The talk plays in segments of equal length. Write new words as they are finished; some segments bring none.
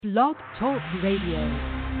Blog Talk Radio.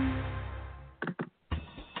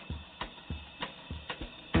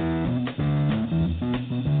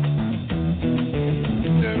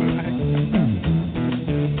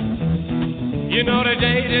 You know the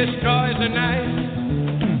day destroys the night,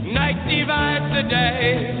 night divides the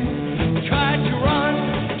day. Try to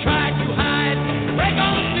run, try to hide, break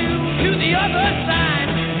on through to the other side,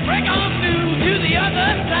 break on through to the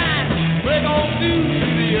other side, break on through to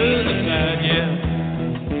the other side, yeah.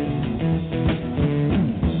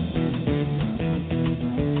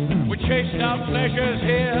 We chased our pleasures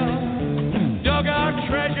here, dug our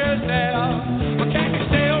treasures there, but can't you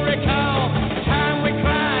still recall the time we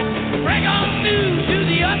cried? Break on through to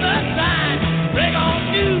the other side. Break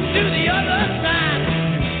on through to the other side.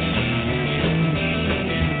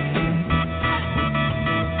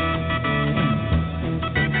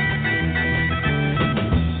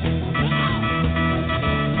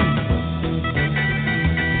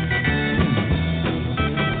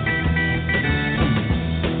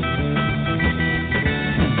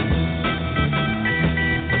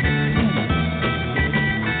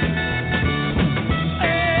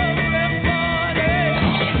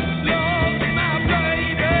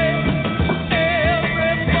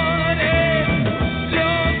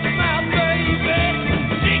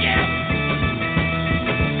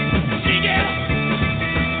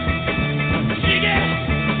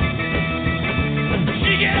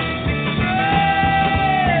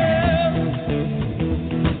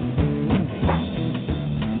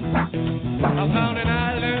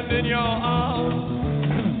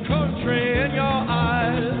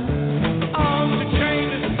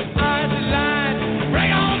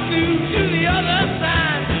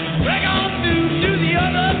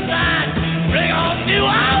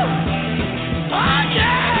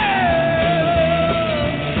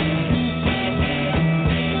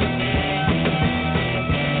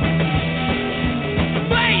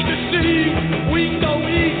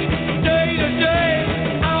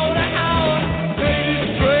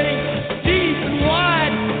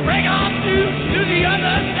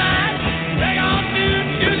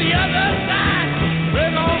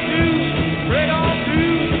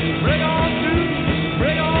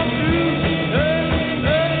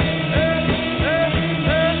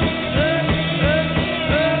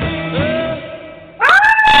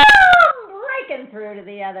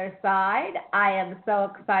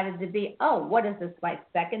 So excited to be, what is this, my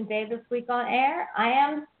second day this week on air? I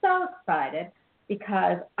am so excited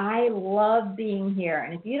because I love being here.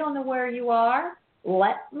 And if you don't know where you are,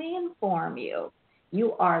 let me inform you.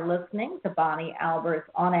 You are listening to Bonnie Albers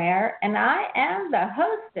on air, and I am the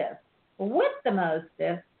hostess with the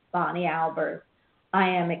mostest, Bonnie Albers. I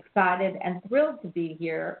am excited and thrilled to be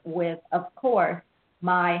here with, of course,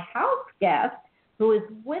 my house guest who is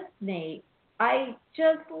with me. I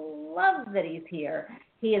just love that he's here.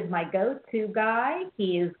 He is my go-to guy.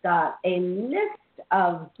 He's got a list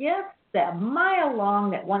of gifts a mile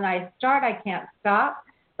long that when I start I can't stop,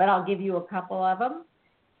 but I'll give you a couple of them.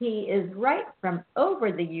 He is right from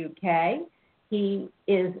over the UK. He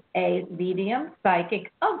is a medium,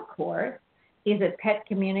 psychic, of course. He's a pet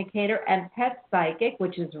communicator and pet psychic,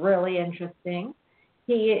 which is really interesting.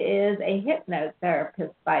 He is a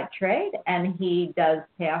hypnotherapist by trade, and he does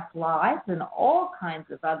past lives and all kinds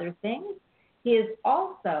of other things. He is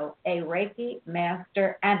also a Reiki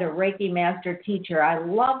master and a Reiki master teacher. I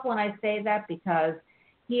love when I say that because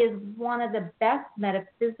he is one of the best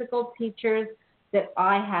metaphysical teachers that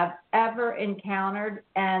I have ever encountered,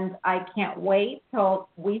 and I can't wait till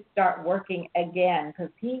we start working again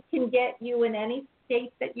because he can get you in any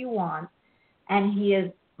state that you want, and he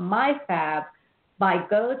is my fab. My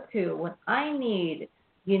go-to when I need,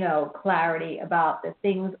 clarity about the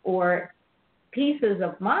things or pieces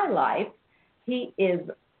of my life. He is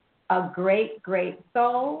a great, great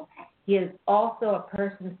soul. He is also a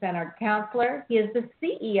person-centered counselor. He is the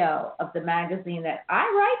CEO of the magazine that I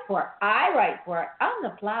write for. I'm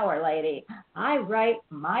the flower lady. I write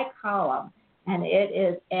my column, and it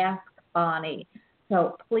is Ask Bonnie.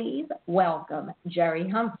 So please welcome Jerry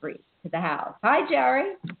Humphreys to the house. Hi,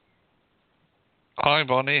 Jerry. Hi,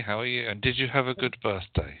 Bonnie. How are you? And did you have a good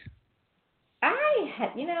birthday?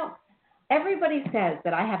 Everybody says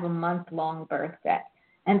that I have a month-long birthday.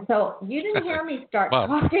 And so you didn't hear me start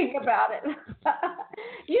talking about it.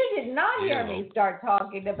 You did not hear me start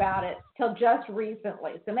talking about it till just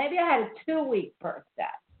recently. So maybe I had a 2-week birthday.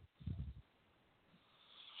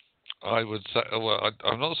 I would say,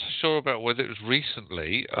 I'm not so sure about whether it was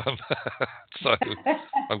recently. So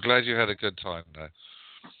I'm glad you had a good time, though.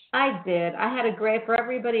 I did. I had a great, for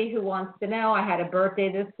everybody who wants to know, I had a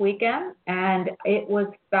birthday this weekend, and it was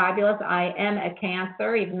fabulous. I am a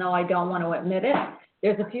Cancer, even though I don't want to admit it.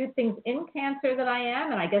 There's a few things in Cancer that I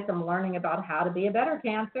am, and I guess I'm learning about how to be a better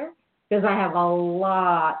Cancer, because I have a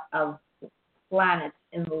lot of planets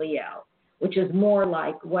in Leo, which is more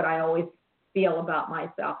like what I always feel about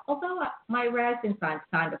myself, although my rising sign's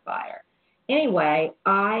kind of fire. Anyway,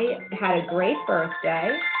 I had a great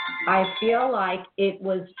birthday. I feel like it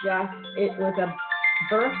was a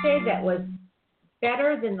birthday that was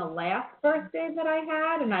better than the last birthday that I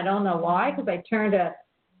had, and I don't know why, because I turned a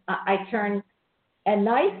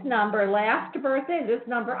nice number last birthday. This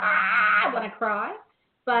number, I want to cry.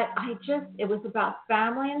 But it was about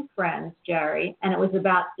family and friends, Jerry, and it was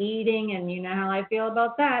about eating, and you know how I feel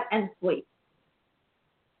about that, and sleep.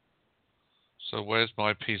 So where's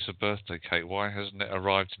my piece of birthday cake? Why hasn't it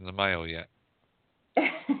arrived in the mail yet?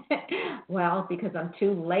 Well, because I'm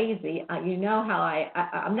too lazy. You know how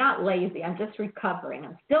I'm not lazy. I'm just recovering.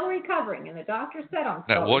 I'm still recovering, and the doctor said I'm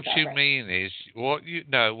still what recovering. you mean is what you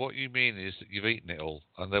mean is that you've eaten it all,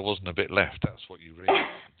 and there wasn't a bit left. That's what you really mean.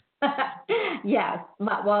 Yes.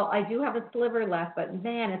 Well, I do have a sliver left, but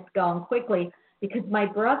man, it's going quickly because my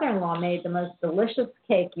brother-in-law made the most delicious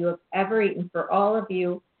cake you have ever eaten. For all of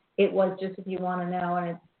you, it was just, if you want to know, and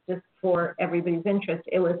it's just for everybody's interest.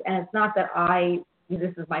 It was, and it's not that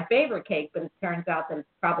this is my favorite cake, but it turns out that it's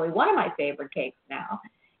probably one of my favorite cakes now.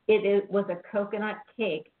 It was a coconut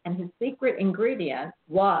cake, and his secret ingredient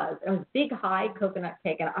was big, high coconut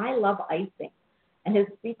cake, and I love icing. And his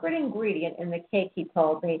secret ingredient in the cake, he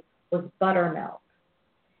told me, was buttermilk.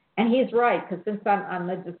 And he's right, because since I'm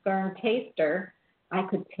a discerned taster, I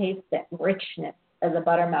could taste the richness of the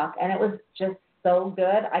buttermilk, and it was just so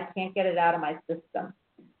good, I can't get it out of my system.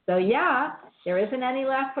 So, yeah, there isn't any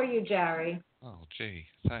left for you, Jerry. Oh, gee,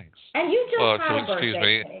 thanks. And you just had a excuse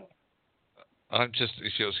birthday me. cake.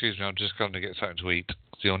 If you'll excuse me, I'm just going to get something to eat.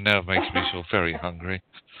 You're now making me feel very hungry.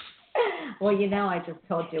 Well, I just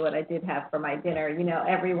told you what I did have for my dinner.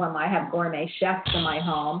 I have gourmet chefs in my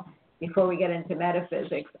home before we get into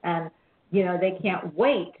metaphysics, and, they can't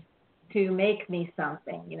wait to make me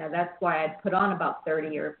something. That's why I put on about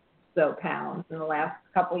 30 or so pounds in the last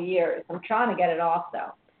couple of years. I'm trying to get it off,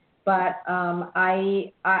 though. But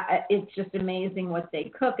it's just amazing what they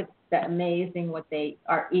cook. It's amazing what they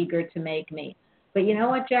are eager to make me. But you know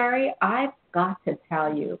what, Jerry? I've got to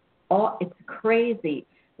tell you, it's crazy.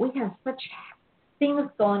 We have such things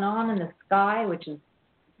going on in the sky, which is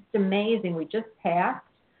just amazing. We just passed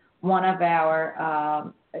one of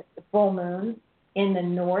our full moons in the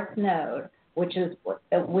North Node, which is what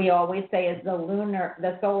we always say is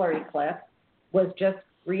the solar eclipse, was just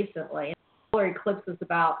recently. The solar eclipse is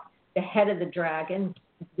about the head of the dragon,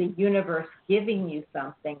 the universe giving you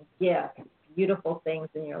something, gifts, beautiful things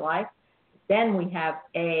in your life. Then we have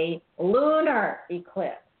a lunar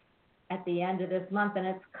eclipse at the end of this month, and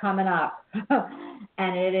it's coming up.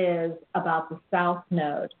 And it is about the South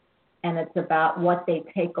Node, and it's about what they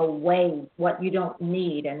take away, what you don't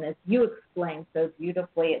need. And as you explained so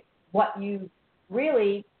beautifully, it's what you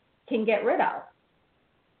really can get rid of.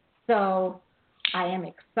 So I am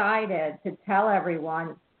excited to tell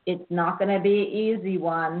everyone it's not going to be an easy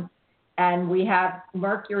one. And we have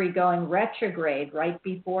Mercury going retrograde right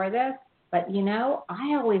before this. But,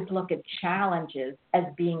 I always look at challenges as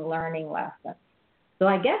being learning lessons. So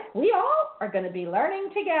I guess we all are going to be learning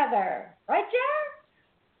together. Right, Jer?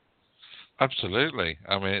 Absolutely.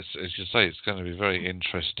 I mean, as you say, it's going to be very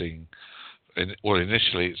interesting.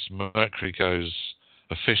 Initially, Mercury goes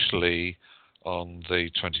officially on the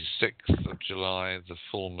 26th of July. The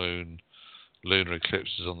full moon lunar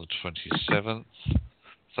eclipse is on the 27th.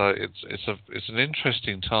 So it's an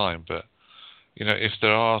interesting time, but if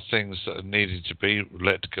there are things that are needed to be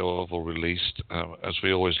let go of or released, as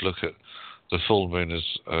we always look at the full moon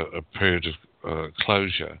as a period of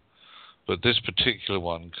closure, but this particular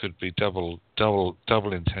one could be double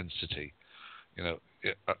intensity. Is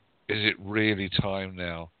it really time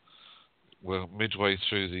now? We're midway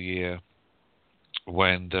through the year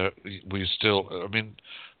when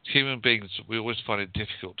human beings, we always find it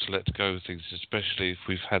difficult to let go of things, especially if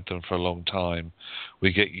we've had them for a long time.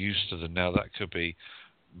 We get used to them. Now, that could be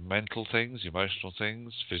mental things, emotional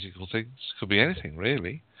things, physical things. Could be anything,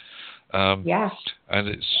 really. Yes. And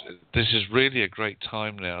this is really a great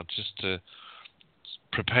time now just to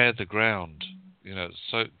prepare the ground,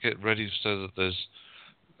 so get ready so that there's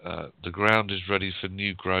the ground is ready for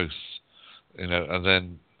new growth, and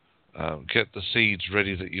then get the seeds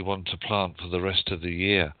ready that you want to plant for the rest of the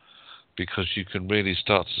year, because you can really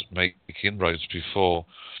start to make inroads before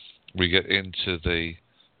we get into the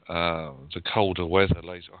the colder weather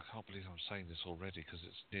later. I can't believe I'm saying this already because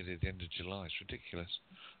it's nearly the end of July. It's ridiculous.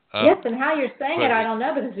 Yes, and how you're saying it, I don't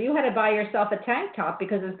know, because you had to buy yourself a tank top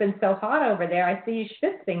because it's been so hot over there. I see you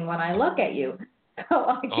schwitzing when I look at you. So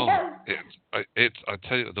I guess. I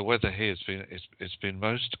tell you, the weather here it's been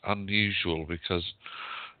most unusual because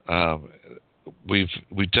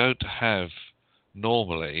we don't have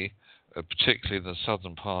normally, particularly in the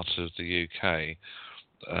southern part of the UK,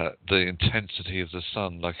 the intensity of the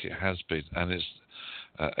sun like it has been, and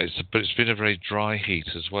but it's been a very dry heat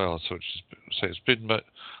as well. So it's been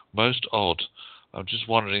most odd. I'm just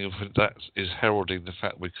wondering if that is heralding the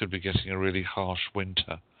fact we could be getting a really harsh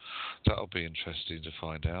winter. That'll be interesting to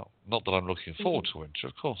find out. Not that I'm looking forward to winter,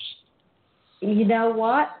 of course. You know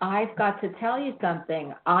what? I've got to tell you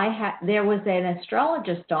something. There was an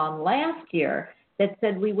astrologist on last year that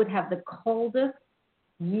said we would have the coldest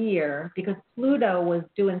year because Pluto was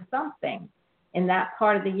doing something in that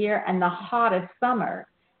part of the year, and the hottest summer.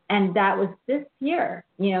 And that was this year,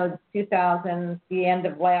 the end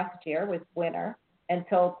of last year was winter and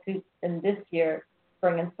this year,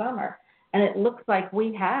 spring and summer. And it looks like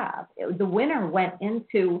we have. The winter went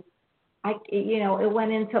into, it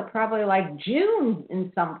went into probably like June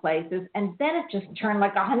in some places, and then it just turned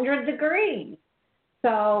like 100 degrees.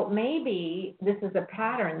 So maybe this is a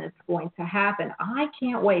pattern that's going to happen. I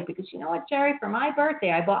can't wait because you know what, Jerry? For my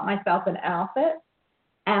birthday, I bought myself an outfit,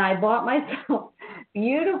 and I bought myself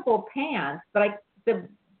beautiful pants. But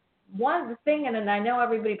and I know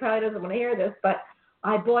everybody probably doesn't want to hear this, but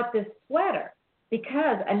I bought this sweater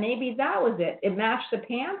and maybe that was it. It matched the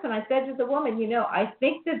pants, and I said to the woman, I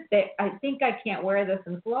think I can't wear this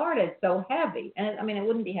in Florida. It's so heavy, and it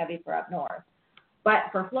wouldn't be heavy for up north.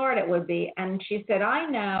 But for Florida, it would be. And she said, I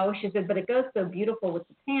know. She said, but it goes so beautiful with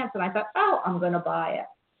the pants. And I thought, I'm going to buy it.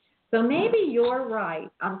 So maybe you're right.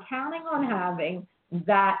 I'm counting on having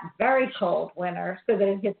that very cold winter so that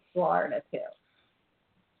it hits Florida, too.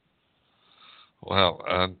 Well,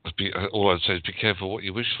 all I'd say is be careful what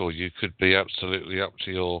you wish for. You could be absolutely up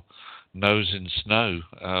to your nose in snow.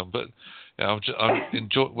 But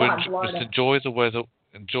enjoy the weather.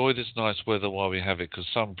 Enjoy this nice weather while we have it, because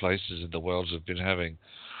some places in the world have been having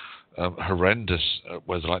horrendous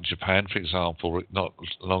weather, like Japan, for example, not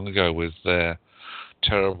long ago with their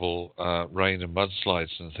terrible rain and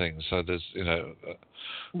mudslides and things. So there's, a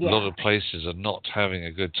lot of places are not having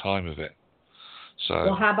a good time of it. So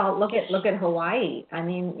well, how about look at Hawaii?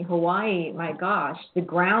 Hawaii, my gosh, the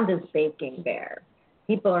ground is baking there.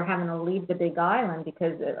 People are having to leave the Big Island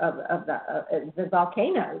because of the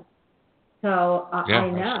volcanoes. So I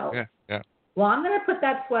know. Yeah. Well, I'm going to put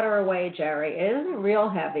that sweater away, Jerry. It isn't real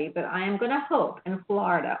heavy, but I am going to hope in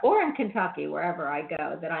Florida or in Kentucky, wherever I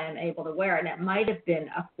go, that I am able to wear it. And it might have been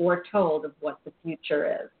a foretold of what the future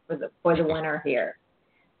is for the winter here.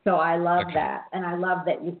 So I love that, and I love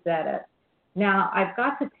that you said it. Now, I've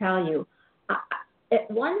got to tell you,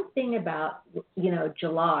 one thing about,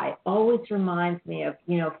 July always reminds me of,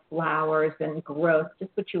 flowers and growth,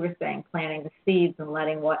 just what you were saying, planting the seeds and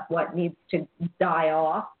letting what needs to die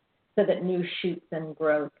off so that new shoots and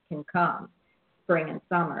growth can come, spring and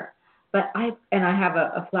summer. But I have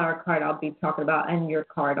a flower card I'll be talking about, and your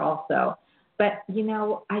card also. But,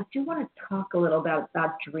 I do want to talk a little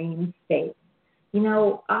about dream state.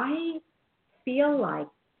 I feel like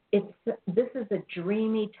this is a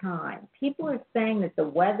dreamy time. People are saying that the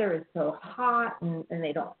weather is so hot and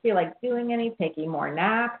they don't feel like doing any, taking more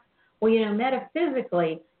naps. Well,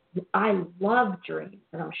 metaphysically, I love dreams,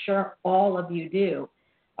 and I'm sure all of you do.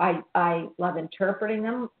 I love interpreting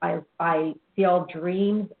them. I feel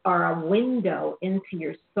dreams are a window into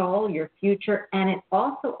your soul, your future, and it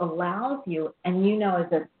also allows you, and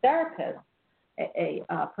as a therapist,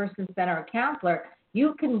 a person-centered counselor,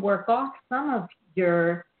 you can work off some of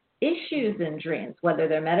your issues in dreams, whether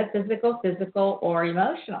they're metaphysical, physical, or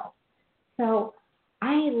emotional. So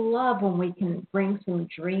I love when we can bring some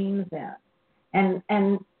dreams in.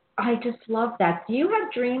 And I just love that. Do you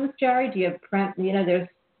have dreams, Jerry? Do you have there's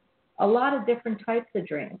a lot of different types of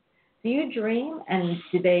dreams. Do you dream, and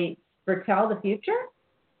do they foretell the future?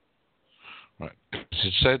 Right.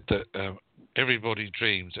 It's said that everybody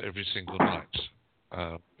dreams every single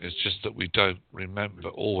night. It's just that we don't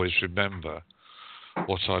always remember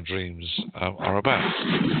what our dreams are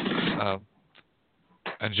about.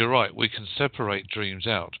 And you're right, we can separate dreams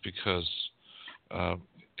out because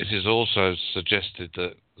it is also suggested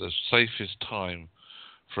that the safest time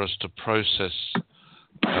for us to process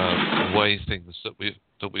away things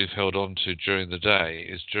that we've held on to during the day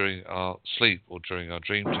is during our sleep or during our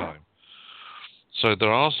dream time. So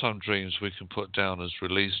there are some dreams we can put down as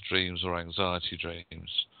release dreams or anxiety dreams.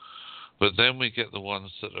 But then we get the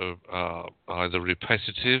ones that are either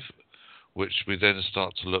repetitive, which we then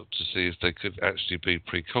start to look to see if they could actually be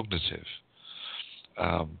precognitive.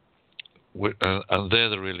 And they're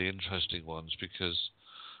the really interesting ones because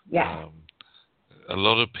a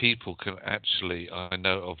lot of people can actually, I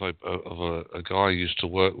know of a guy I used to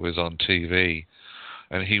work with on TV,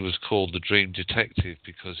 and he was called the Dream Detective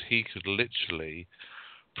because he could literally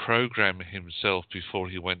program himself before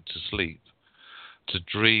he went to sleep to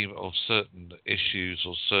dream of certain issues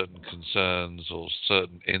or certain concerns or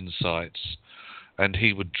certain insights, and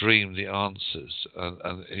he would dream the answers.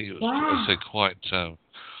 And he was, I say, quite.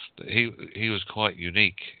 He was quite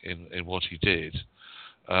unique in what he did.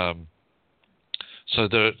 So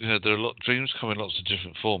there are a lot. Dreams come in lots of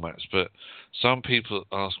different formats, but some people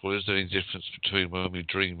ask, well, is there any difference between when we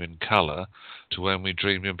dream in colour to when we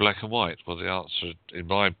dream in black and white? Well, the answer,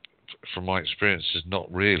 from my experience, is not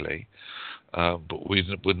really. But we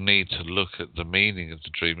would need to look at the meaning of the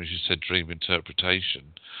dream, as you said, dream interpretation,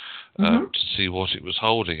 to see what it was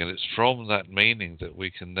holding. And it's from that meaning that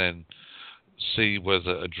we can then see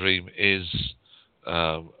whether a dream is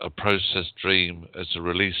a processed dream, it's a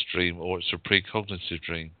released dream, or it's a precognitive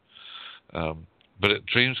dream. But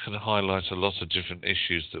dreams can highlight a lot of different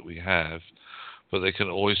issues that we have, but they can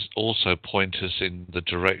always also point us in the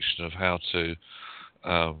direction of how to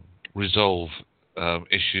resolve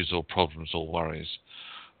issues or problems or worries.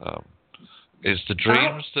 It's the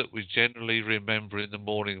dreams that we generally remember in the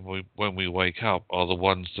morning when we wake up are the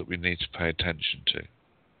ones that we need to pay attention to.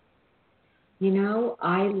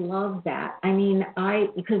 I love that. I mean,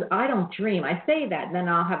 because I don't dream. I say that, and then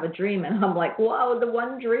I'll have a dream, and I'm like, whoa, the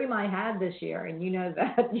one dream I had this year. And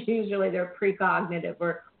that usually they're precognitive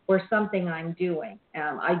or something I'm doing.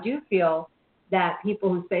 I do feel that people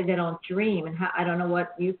who say they don't dream, and I don't know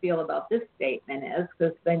what you feel about this statement is,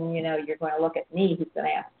 because then, you're going to look at me, who's going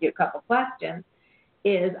to ask you a couple questions,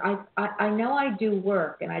 is I know I do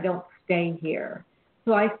work and I don't stay here.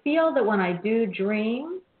 So I feel that when I do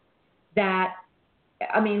dream,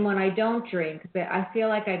 when I don't dream, because I feel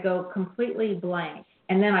like I go completely blank,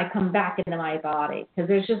 and then I come back into my body, because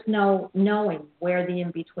there's just no knowing where the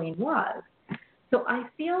in-between was. So I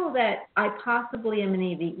feel that I possibly am in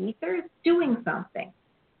the ethers doing something.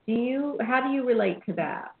 How do you relate to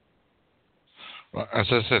that? Well, as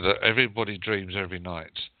I said, everybody dreams every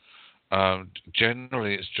night.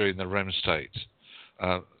 Generally, it's during the REM state.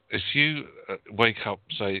 If you wake up,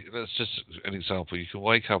 say, that's just an example. You can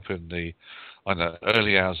wake up in the,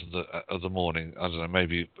 early hours of the morning. I don't know,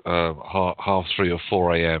 maybe 3:30 or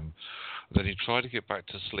 4 a.m. Then you try to get back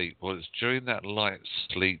to sleep. Well, it's during that light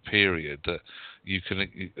sleep period that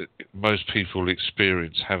most people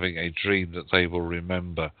experience having a dream that they will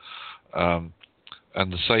remember. And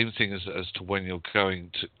the same thing as to when you're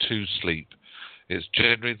going to sleep. It's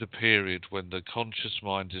generally the period when the conscious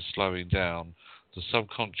mind is slowing down, the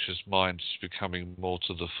subconscious mind is becoming more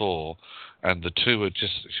to the fore, and the two are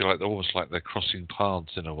just, if you like, almost like they're crossing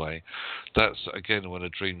paths in a way. That's, again, when a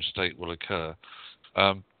dream state will occur.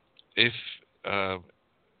 If,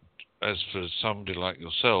 as for somebody like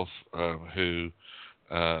yourself who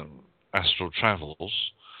astral travels,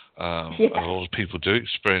 a lot of people do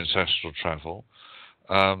experience astral travel,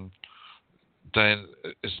 then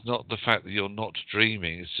it's not the fact that you're not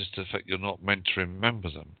dreaming, it's just the fact you're not meant to remember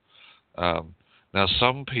them. Now,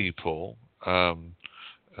 some people,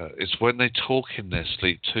 it's when they talk in their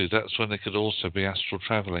sleep too, that's when they could also be astral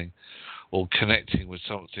traveling or connecting with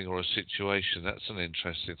something or a situation. That's an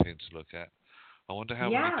interesting thing to look at. I wonder how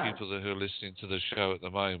many people who are listening to the show at the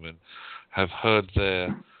moment have heard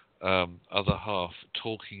their other half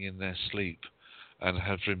talking in their sleep and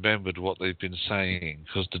have remembered what they've been saying,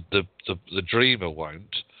 because the dreamer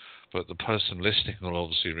won't, but the person listening will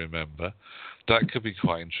obviously remember. That could be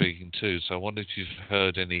quite intriguing too. So I wonder if you've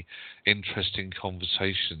heard any interesting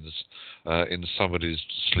conversations in somebody's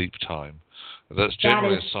sleep time. That's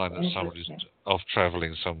generally a sign that somebody's off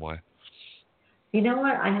traveling somewhere. You know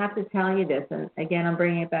what? I have to tell you this, and again, I'm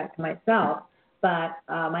bringing it back to myself, but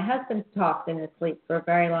my husband's talked in his sleep for a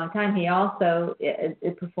very long time. He also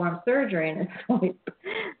performed surgery in his sleep.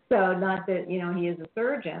 So not that, he is a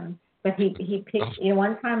surgeon, but he picked,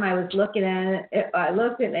 one time I was looking at it, I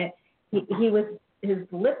looked at it, his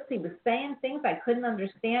lips, he was saying things I couldn't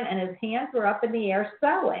understand, and his hands were up in the air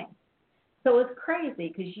sewing. So it's crazy,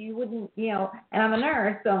 because you wouldn't, and I'm a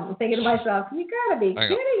nurse, so I'm thinking to myself, you got to be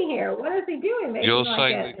kidding here. What is he doing? You're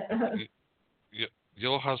saying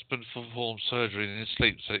your husband performed surgery in his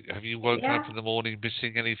sleep, so have you woken up in the morning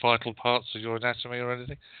missing any vital parts of your anatomy or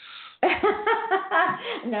anything?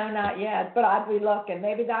 No, not yet, but I'd be looking.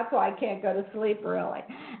 Maybe that's why I can't go to sleep really.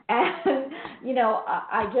 And,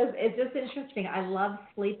 it's just interesting. I love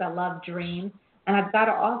sleep. I love dreams. And I've got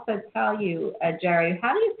to also tell you, Jerry,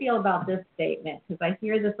 how do you feel about this statement? Because I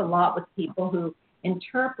hear this a lot with people who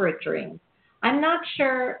interpret dreams. I'm not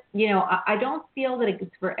sure, I don't feel that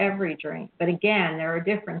it's for every dream. But again, there are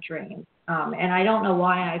different dreams. And I don't know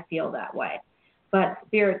why I feel that way. But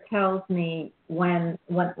Spirit tells me when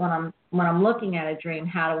I'm looking at a dream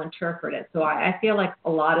how to interpret it. So I feel like a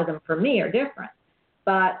lot of them for me are different.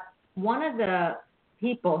 But one of the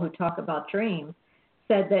people who talk about dreams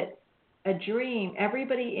said that a dream,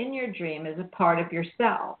 everybody in your dream is a part of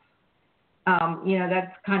yourself.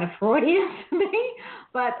 That's kind of Freudian to me.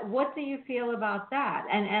 But what do you feel about that?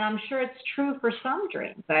 And I'm sure it's true for some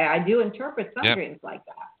dreams. I do interpret some dreams like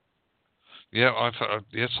that. Yeah,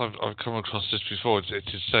 I've come across this before. It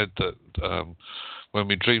is said that when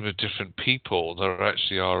we dream of different people, they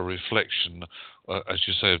actually are a reflection, as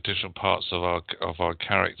you say, of different parts of our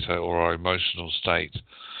character or our emotional state.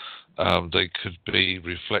 They could be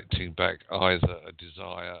reflecting back either a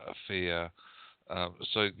desire, a fear.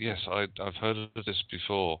 So yes, I've heard of this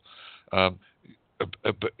before. But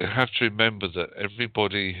you have to remember that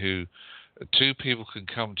two people can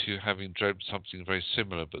come to you having dreamt something very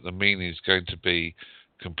similar, but the meaning is going to be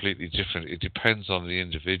completely different. It depends on the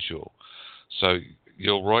individual. So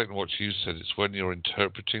you're right in what you said. It's when you're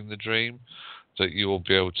interpreting the dream that you will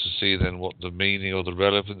be able to see then what the meaning or the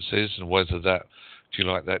relevance is, and whether that, if you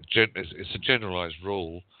like, it's a generalized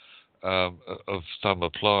rule of thumb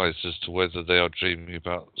applies as to whether they are dreaming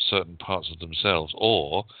about certain parts of themselves,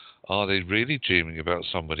 or are they really dreaming about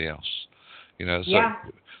somebody else?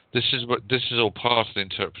 This is all part of the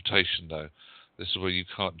interpretation, though. This is where you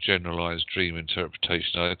can't generalize dream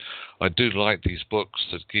interpretation. I do like these books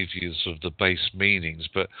that give you sort of the base meanings,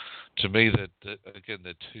 but to me,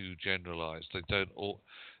 they're too generalized. They don't all.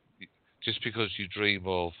 Just because you dream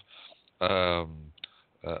of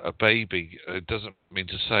a baby, it doesn't mean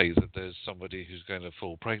to say that there's somebody who's going to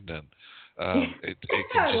fall pregnant. It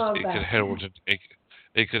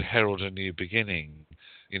could herald a new beginning.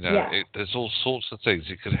 There's all sorts of things.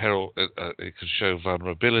 It could herald. It could show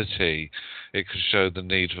vulnerability. It could show the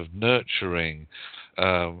need of nurturing.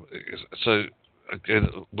 So again,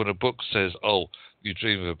 when a book says, "Oh, you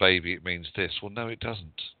dream of a baby," it means this. Well, no, it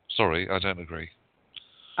doesn't. Sorry, I don't agree.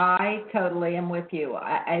 I totally am with you.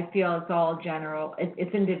 I feel it's all general.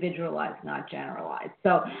 It's individualized, not generalized.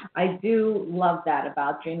 So I do love that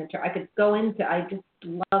about dream interpretation. I could go into. I just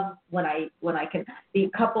love when I can. The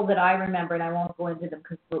couple that I remember, and I won't go into them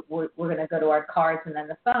because we're going to go to our cards and then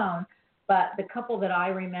the phone. But the couple that I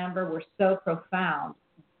remember were so profound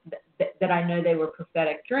that I know they were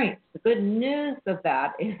prophetic dreams. The good news of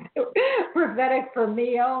that is prophetic for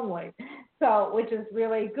me only. So, which is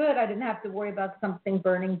really good. I didn't have to worry about something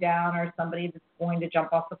burning down or somebody that's going to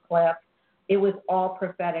jump off a cliff. It was all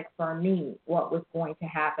prophetic for me, what was going to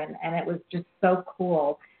happen. And it was just so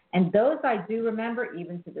cool. And those I do remember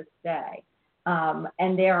even to this day.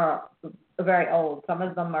 And they are very old. Some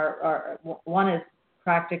of them are one is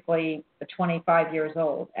practically 25 years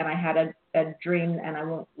old. And I had a dream, and I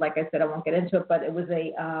won't get into it, but it was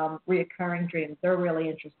a reoccurring dream. They're really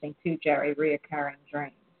interesting too, Jerry, reoccurring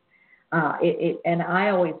dreams. And I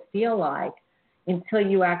always feel like until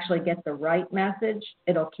you actually get the right message,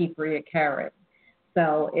 it'll keep reoccurring.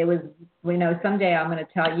 So it was, someday I'm going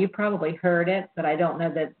to tell you, probably heard it, but I don't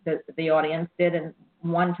know that the audience did. And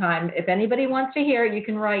one time, if anybody wants to hear it, you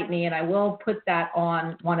can write me, and I will put that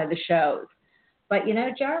on one of the shows. But,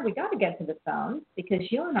 Jared, we got to get to the phones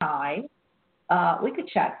because you and I, we could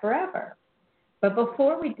chat forever. But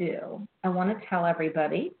before we do, I want to tell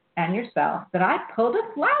everybody and yourself that I pulled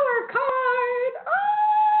a flower card.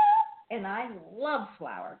 And I love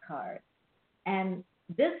flower cards. And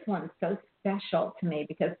this one's so special to me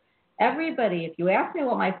because everybody, if you ask me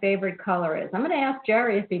what my favorite color is, I'm going to ask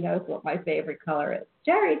Jerry if he knows what my favorite color is.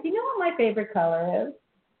 Jerry, do you know what my favorite color is?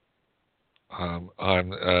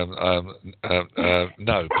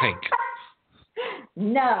 No, pink.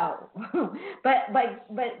 No, but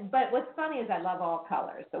what's funny is I love all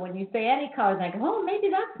colors. So when you say any colors, I go, oh, maybe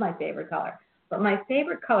that's my favorite color. But my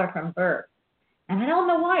favorite color from birth, and I don't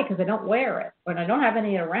know why because I don't wear it, but I don't have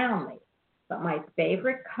any around me. But my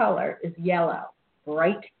favorite color is yellow,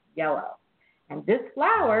 bright yellow. And this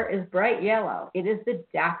flower is bright yellow. It is the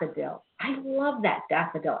daffodil. I love that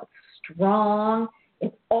daffodil. It's strong.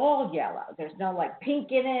 It's all yellow. There's no like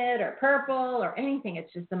pink in it or purple or anything.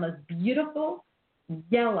 It's just the most beautiful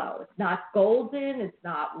yellow. It's not golden. It's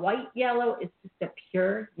not white yellow. It's just a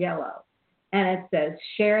pure yellow. And it says,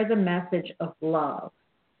 share the message of love.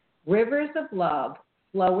 Rivers of love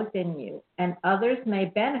flow within you, and others may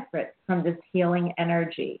benefit from this healing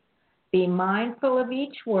energy. Be mindful of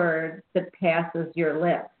each word that passes your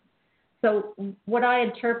lips. So what I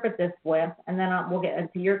interpret this with, and then we'll get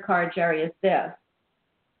into your card, Jerry, is this.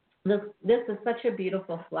 This is such a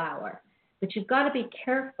beautiful flower, but you've got to be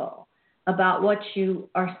careful about what you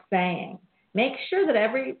are saying. Make sure that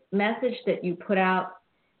every message that you put out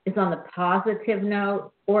is on the positive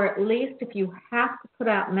note, or at least if you have to put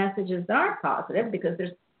out messages that aren't positive, because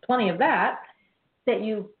there's plenty of that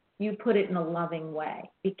you put it in a loving way.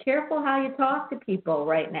 Be careful how you talk to people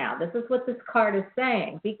right now. This is what this card is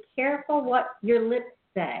saying. Be careful what your lips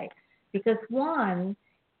say, because one,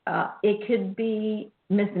 it could be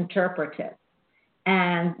misinterpreted,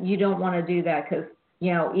 and you don't want to do that because,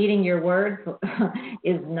 eating your words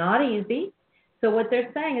is not easy. So what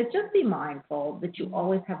they're saying is just be mindful that you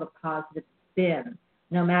always have a positive spin,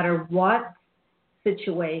 no matter what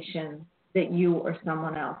situation that you or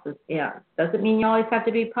someone else is in. Doesn't mean you always have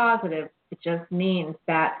to be positive. It just means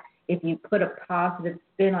that if you put a positive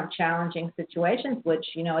spin on challenging situations, which,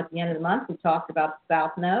 at the end of the month we talked about the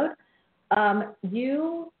South Node,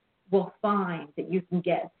 you will find that you can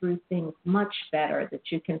get through things much better, that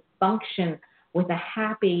you can function with a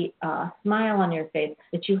happy smile on your face,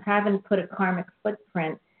 that you haven't put a karmic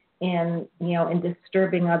footprint in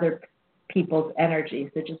disturbing other people's energy.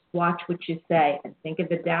 So just watch what you say and think of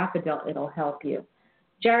the daffodil. It'll help you.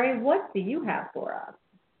 Jerry, what do you have for us?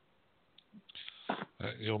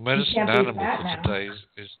 Your medicine animal for today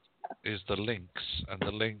is the lynx, and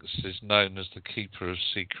the lynx is known as the keeper of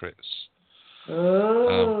secrets.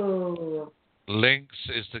 Oh. Lynx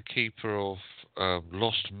is the keeper of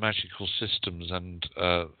lost magical systems and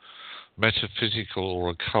metaphysical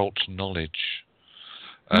or occult knowledge.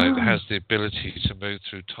 It has the ability to move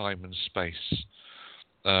through time and space.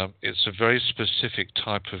 It's a very specific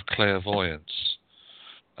type of clairvoyance.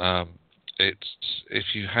 If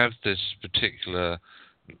you have this particular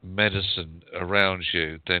medicine around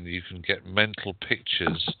you, then you can get mental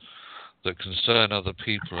pictures that concern other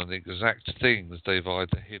people and the exact things they've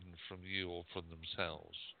either hidden from you or from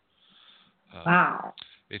themselves. Wow.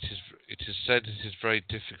 It is said it is very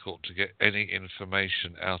difficult to get any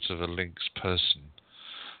information out of a lynx person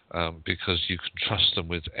because you can trust them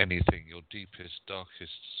with anything, your deepest,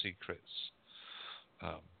 darkest secrets.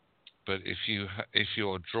 But if you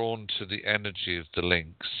are drawn to the energy of the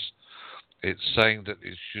lynx, it's saying that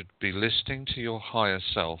you should be listening to your higher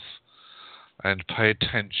self and pay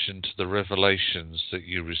attention to the revelations that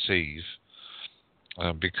you receive,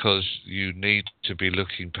 because you need to be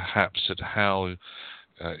looking perhaps at how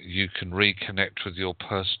you can reconnect with your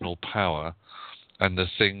personal power and the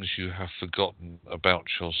things you have forgotten about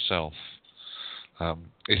yourself.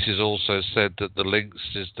 It is also said that the lynx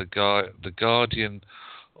is the guardian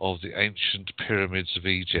of the ancient pyramids of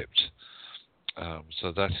Egypt.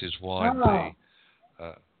 So that is why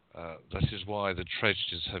the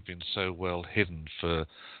treasures have been so well hidden for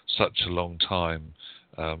such a long time.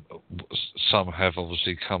 Some have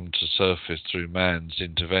obviously come to surface through man's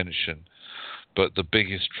intervention, but the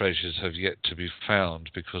biggest treasures have yet to be found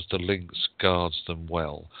because the lynx guards them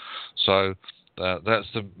well. So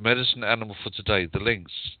that's the medicine animal for today, the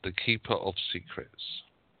lynx, the keeper of secrets.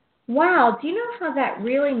 Wow, do you know how that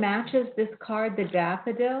really matches this card, the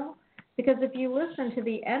daffodil? Because if you listen to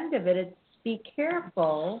the end of it, it's be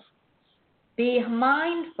careful, be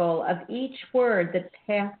mindful of each word that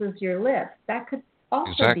passes your lips. That could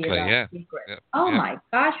also be about secrets. Yeah. Oh my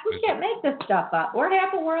gosh, we can't make this stuff up. We're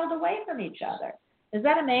half a world away from each other. Is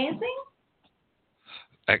that amazing?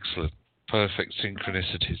 Excellent. Perfect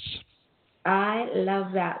synchronicities. I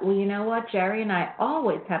love that. Well, you know what? Jerry and I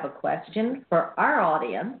always have a question for our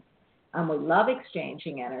audience, and we love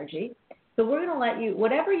exchanging energy. So we're going to let you,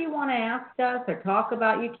 whatever you want to ask us or talk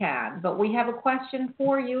about, you can. But we have a question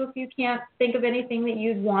for you if you can't think of anything that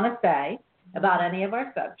you'd want to say about any of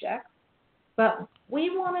our subjects. But we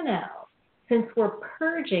want to know, since we're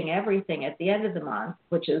purging everything at the end of the month,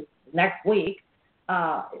 which is next week,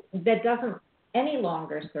 that doesn't any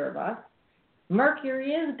longer serve us,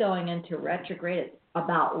 Mercury is going into retrograde. It's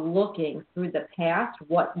about looking through the past,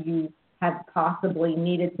 what you have possibly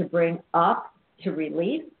needed to bring up to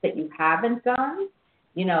release that you haven't done.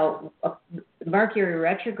 You know, Mercury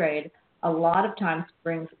retrograde a lot of times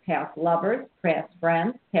brings past lovers, past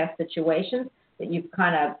friends, past situations that you've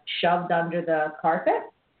kind of shoved under the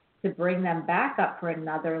carpet to bring them back up for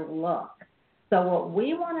another look. So what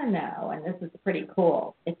we want to know, and this is pretty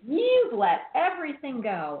cool, if you've let everything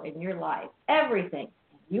go in your life, everything,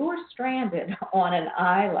 you were stranded on an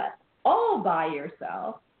island all by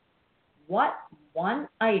yourself, what one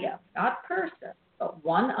item, not person, but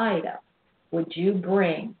one item would you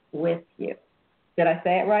bring with you? Did I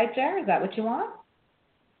say it right, Jerry? Is that what you want?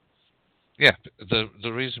 Yeah,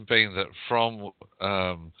 the reason being that from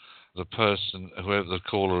the person, whoever the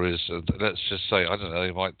caller is, let's just say, I don't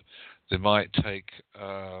know, they might take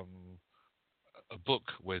a book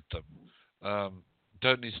with them.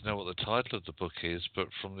 Don't need to know what the title of the book is, but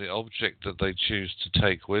from the object that they choose to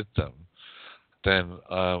take with them, then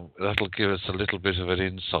that'll give us a little bit of an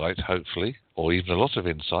insight, hopefully, or even a lot of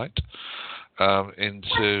insight,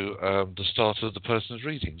 into the start of the person's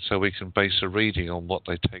reading, so we can base a reading on what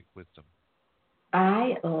they take with them.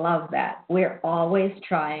 I love that. We're always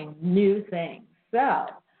trying new things. So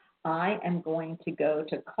I am going to go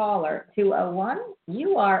to caller 201.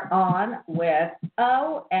 You are on with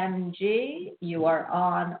OMG. You are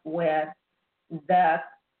on with the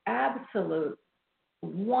absolute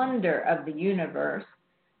wonder of the universe,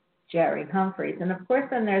 Jerry Humphreys. And of course,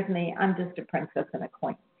 then there's me. I'm just a princess and a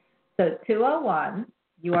queen. So 201,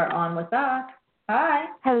 you are on with us. Hi.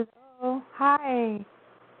 Hello. Hi.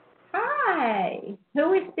 Hi. Who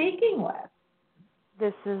are we speaking with?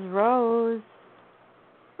 This is Rose.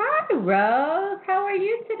 Hi, Rose. How are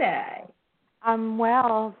you today? I'm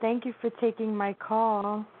well. Thank you for taking my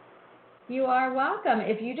call. You are welcome.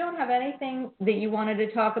 If you don't have anything that you wanted to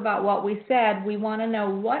talk about what we said, we want to know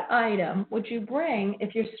what item would you bring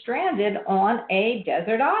if you're stranded on a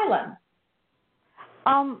desert island?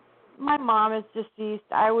 My mom is deceased.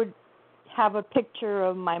 I would have a picture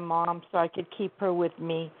of my mom so I could keep her with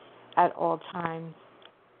me at all times.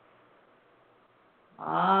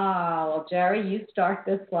 Ah, well, Jerry, you start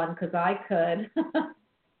this one because I could.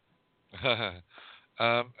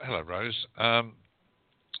 Hello, Rose.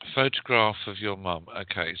 Photograph of your mum.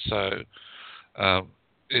 Okay, so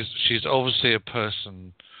she's obviously a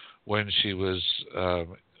person when she was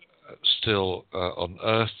still on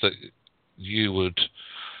Earth that you would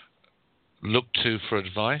look to for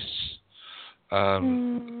advice.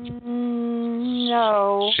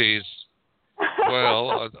 No. She's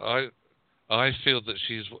well. I feel that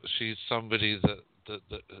she's somebody that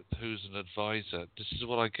who's an advisor. This is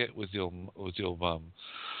what I get with your mum.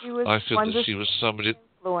 I feel that she was somebody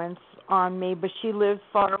influence on me, but she lived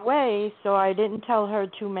far away, so I didn't tell her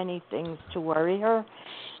too many things to worry her.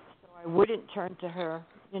 So I wouldn't turn to her,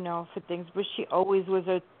 for things. But she always was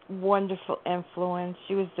a wonderful influence.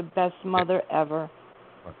 She was the best mother ever.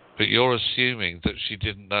 But you're assuming that she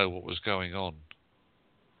didn't know what was going on.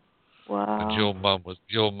 Wow. And your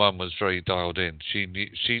mum was very dialed in. She knew.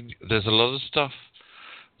 There's a lot of stuff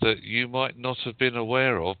that you might not have been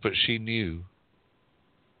aware of, but she knew.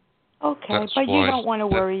 Okay, That's but you why don't want to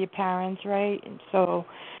worry your parents, right? And so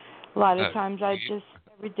a lot of times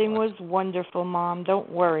everything was wonderful, Mom. Don't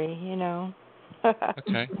worry,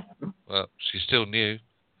 Okay. Well, she still knew.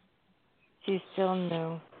 She still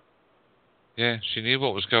knew. Yeah, she knew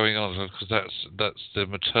what was going on because that's the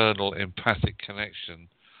maternal empathic connection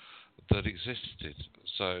that existed.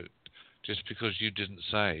 So just because you didn't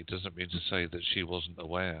say doesn't mean to say that she wasn't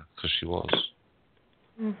aware, because she was.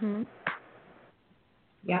 Mhm.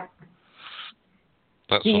 Yeah.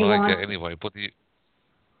 That's what I get anyway. What do you?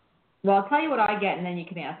 Well, I'll tell you what I get, and then you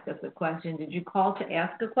can ask us a question. Did you call to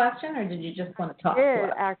ask a question, or did you just want to talk to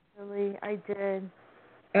us? Actually, I did.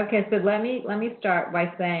 Okay, so let me start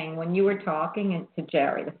by saying when you were talking to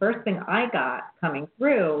Jerry, the first thing I got coming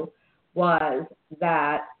through was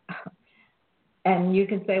that, and you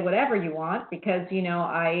can say whatever you want because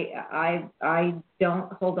I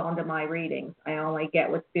don't hold on to my readings. I only get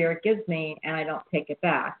what Spirit gives me, and I don't take it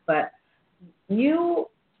back. But you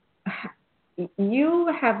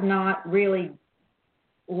have not really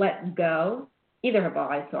let go. Either have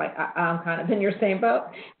I. So I'm kind of in your same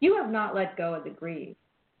boat. You have not let go of the grief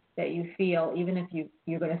that you feel, even if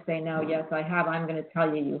you're going to say, no, yes, I have, I'm going to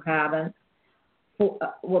tell you haven't,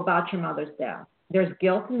 about your mother's death. There's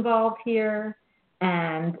guilt involved here,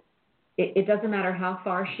 and it doesn't matter how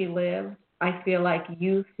far she lived. I feel like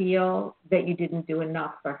you feel that you didn't do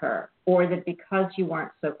enough for her, or that because you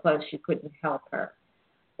weren't so close, you couldn't help her.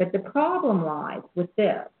 But the problem lies with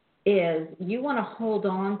this is you want to hold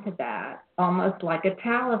on to that almost like a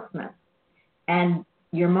talisman, and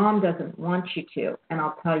your mom doesn't want you to, and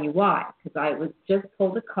I'll tell you why. Because I was just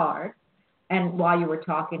pulled a card, and while you were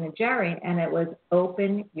talking to Jerry, and it was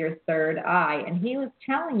open your third eye, and he was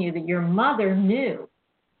telling you that your mother knew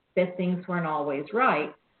that things weren't always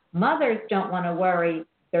right. Mothers don't want to worry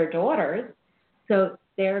their daughters, so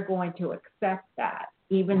they're going to accept that,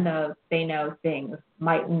 even though they know things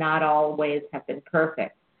might not always have been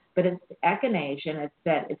perfect. But it's echinacea, it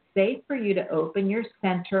said it's safe for you to open your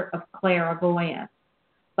center of clairvoyance.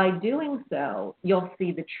 By doing so, you'll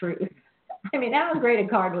see the truth. I mean, how great a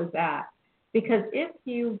card was that? Because if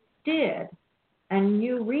you did, and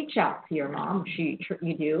you reach out to your mom, you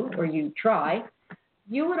do, or you try,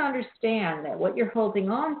 you would understand that what you're holding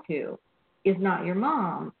on to is not your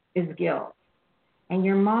mom, is guilt. And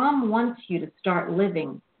your mom wants you to start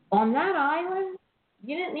living on that island.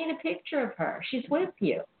 You didn't need a picture of her. She's with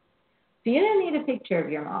you. So you didn't need a picture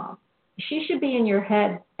of your mom. She should be in your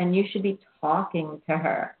head, and you should be talking to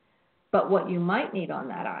her. But what you might need on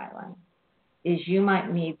that island is you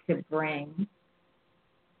might need to bring,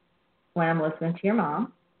 when I'm listening to your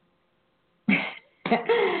mom,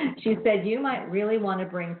 she said you might really want to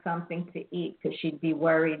bring something to eat because she'd be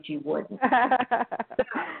worried you wouldn't.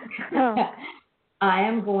 So, I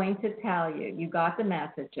am going to tell you, you got the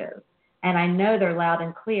messages, and I know they're loud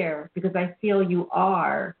and clear because I feel you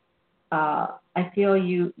are. I feel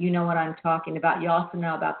you know what I'm talking about. You also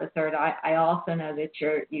know about the third eye. I also know that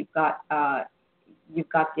you've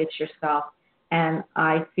got gifts yourself, and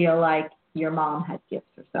I feel like your mom had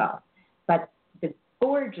gifts herself. But the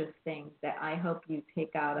gorgeous thing that I hope you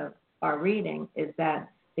take out of our reading is that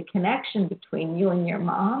the connection between you and your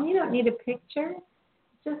mom, you don't need a picture.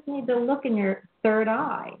 You just need to look in your third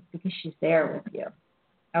eye because she's there with you.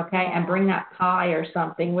 Okay? And bring that pie or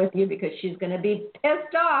something with you because she's going to be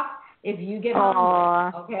pissed off if you get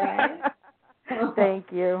hungry. Okay? Thank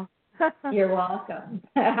you. You're welcome.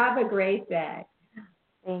 Have a great day.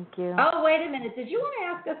 Thank you. Oh, wait a minute. Did you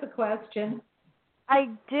want to ask us a question? I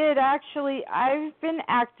did, actually. I've been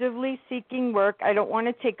actively seeking work. I don't want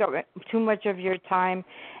to take up too much of your time.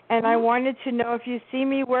 And I wanted to know if you see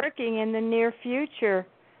me working in the near future.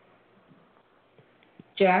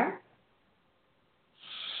 Jer?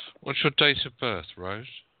 What's your date of birth, Rose?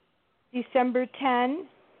 December 10.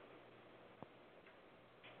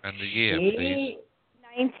 And the year, please.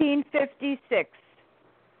 1956.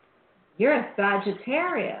 You're a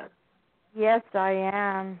Sagittarius. Yes, I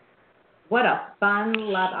am. What a fun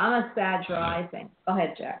love. I'm a Sag rising. Go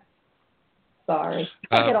ahead, Jack. Sorry.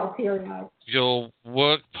 I get all teary-eyed. Your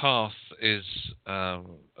work path is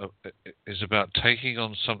about taking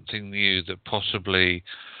on something new that possibly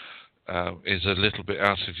is a little bit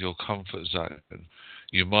out of your comfort zone.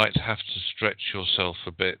 You might have to stretch yourself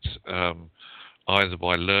a bit, either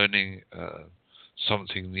by learning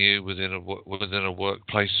something new within a work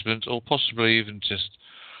placement, or possibly even just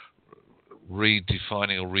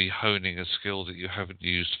redefining or rehoning a skill that you haven't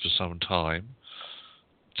used for some time.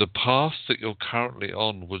 The path that you're currently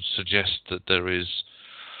on would suggest that there is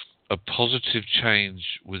a positive change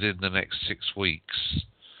within the next 6 weeks,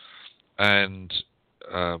 and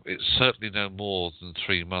it's certainly no more than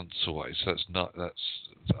 3 months away. So I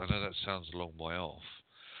know that sounds a long way off,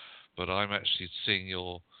 but I'm actually seeing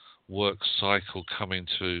your work cycle coming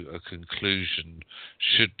to a conclusion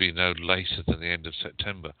should be no later than the end of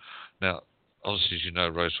September. Now, obviously, as you know,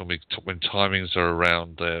 Rose, when timings are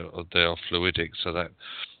around, they are fluidic, so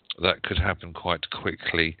that could happen quite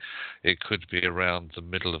quickly. It could be around the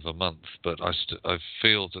middle of a month, but I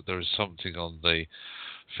feel that there is something on the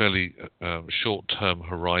fairly short-term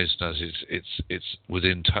horizon, as it's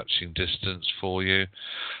within touching distance for you.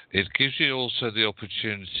 It gives you also the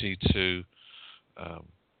opportunity to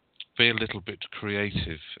be a little bit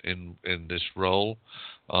creative in this role.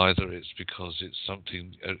 Either it's because it's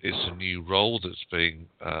a new role that's being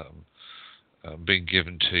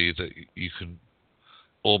given to you that you can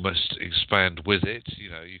almost expand with it.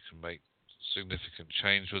 You know, you can make significant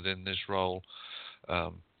change within this role.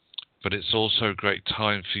 But it's also a great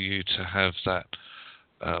time for you to have that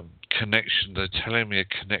connection. They're telling me a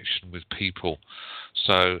connection with people.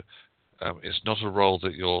 So it's not a role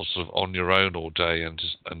that you're sort of on your own all day and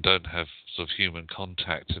don't have sort of human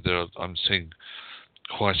contact. I'm seeing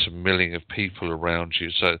quite a milling of people around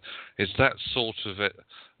you. So it's that sort of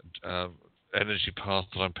energy path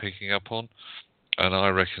that I'm picking up on, and I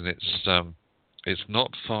reckon it's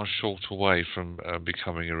not far short away from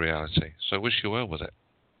becoming a reality. So I wish you well with it.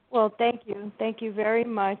 Well, thank you. Thank you very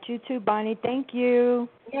much. You too, Bonnie. Thank you.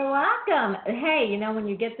 You're welcome. Hey, when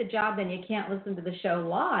you get the job, then you can't listen to the show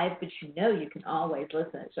live, but you can always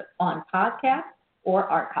listen to it on podcast or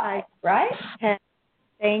archive, right?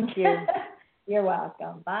 Thank you. You're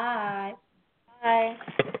welcome. Bye. Bye.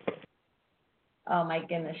 Oh, my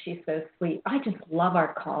goodness, she's so sweet. I just love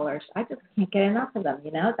our callers. I just can't get enough of them,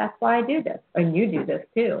 That's why I do this. And you do this,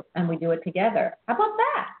 too. And we do it together. How about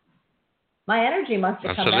that? My energy must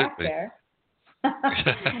have come back there.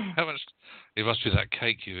 How much? It must be that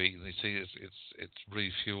cake you've eaten. You see, it's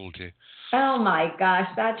refueled you. Oh, my gosh,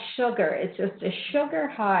 that sugar. It's just a sugar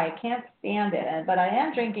high. I can't stand it. But I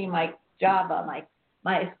am drinking my Java,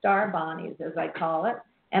 my Star Bonnies, as I call it.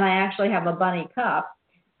 And I actually have a bunny cup.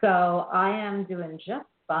 So I am doing just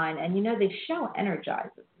fine. And, the show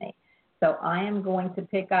energizes me. So I am going to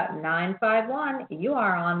pick up 951. You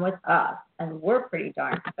are on with us, and we're pretty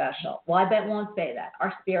darn special. Well, I bet won't say that.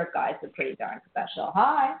 Our spirit guides are pretty darn special.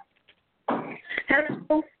 Hi.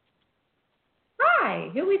 Hello. Hi.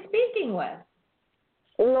 Who are we speaking with?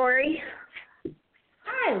 Lori.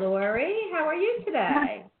 Hi, Lori. How are you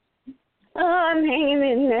today? Oh, I'm hanging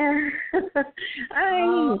in there.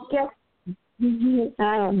 I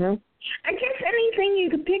don't know. I guess anything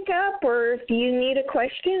you could pick up, or if you need a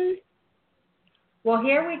question. Well,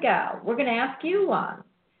 here we go. We're going to ask you one.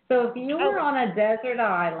 So if you were on a desert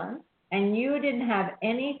island and you didn't have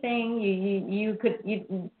anything,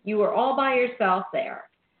 you were all by yourself there,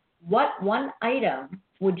 what one item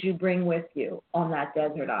would you bring with you on that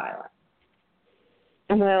desert island?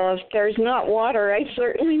 Well, if there's not water, I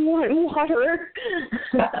certainly want water.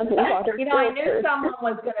 I knew someone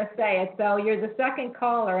was going to say it, so you're the second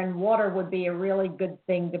caller, and water would be a really good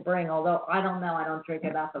thing to bring, although I don't know, I don't drink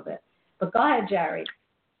enough of it. But go ahead, Jerry.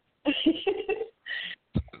 That's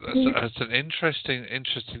an interesting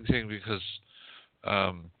thing, because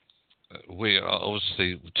we are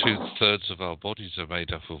obviously 2/3 of our bodies are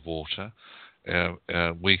made up of water.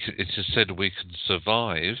 It is said we can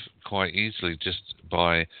survive quite easily just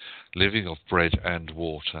by living off bread and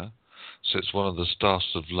water. So it's one of the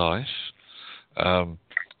stars of life.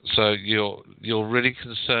 So you're really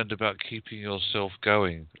concerned about keeping yourself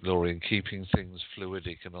going, Laurie, and keeping things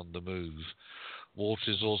fluidic and on the move.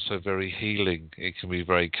 Water is also very healing. It can be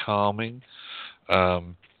very calming.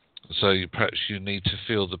 So perhaps you need to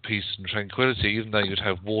feel the peace and tranquility, even though you'd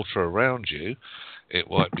have water around you. It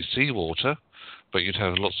might be seawater, but you'd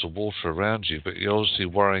have lots of water around you. But you're obviously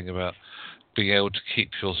worrying about being able to keep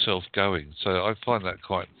yourself going. So I find that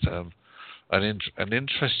quite an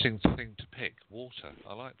interesting thing to pick. Water,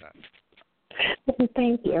 I like that.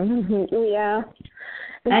 Thank you. Yeah.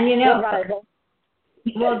 And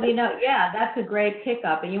that's a great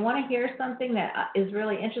pickup. And you want to hear something that is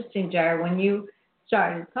really interesting, Jerry. When you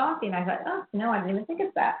started talking, I thought, I didn't even think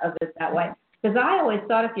of it that way. Because I always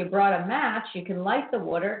thought if you brought a match, you can light the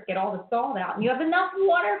water, get all the salt out, and you have enough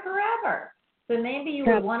water forever. So maybe you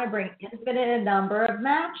would want to bring infinite number of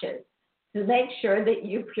matches to make sure that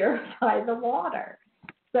you purify the water.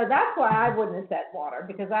 So that's why I wouldn't have said water,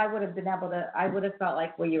 because I would have felt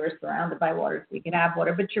like, you were surrounded by water, so you can have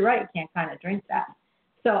water. But you're right, you can't kind of drink that.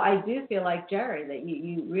 So I do feel like, Jerry, that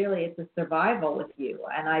you really, it's a survival with you.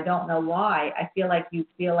 And I don't know why. I feel like you're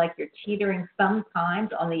teetering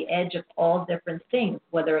sometimes on the edge of all different things,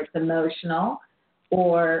 whether it's emotional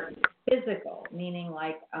or physical, meaning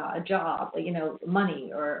like a job,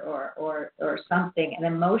 money or something. And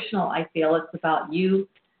emotional, I feel it's about you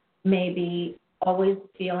maybe always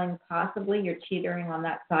feeling possibly you're teetering on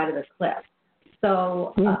that side of the cliff.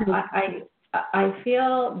 So I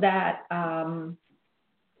feel that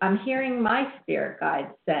I'm hearing my spirit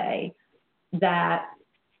guides say that,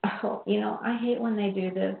 I hate when they do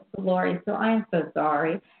this, Lori, so I am so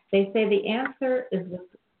sorry. They say the answer is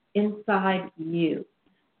inside you.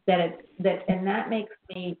 And that makes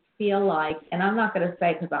me feel like, and I'm not going to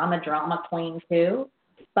say because I'm a drama queen too,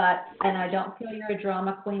 and I don't feel you're a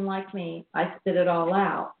drama queen like me. I spit it all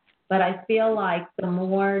out. But I feel like the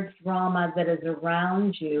more drama that is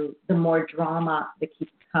around you, the more drama that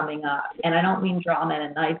keeps coming up. And I don't mean drama in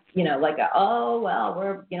a nice, like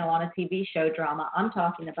we're, on a TV show drama. I'm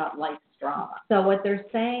talking about life's drama. So what they're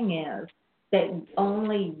saying is that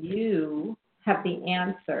only you have the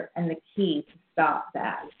answer and the key to stop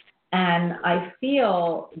that. And I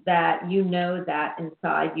feel that that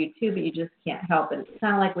inside you too, but you just can't help it. It's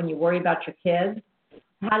kind of like when you worry about your kids.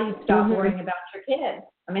 How do you stop worrying about your kids?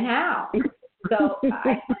 I mean, how? So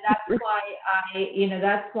that's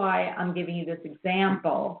why I'm giving you this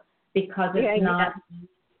example, because it's not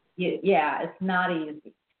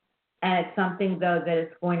easy. And it's something, though, that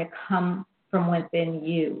is going to come from within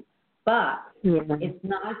you. But it's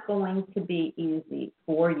not going to be easy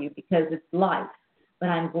for you because it's life. But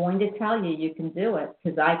I'm going to tell you can do it,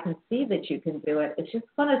 because I can see that you can do it. It's just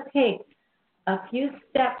going to take a few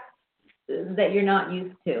steps that you're not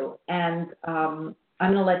used to. And I'm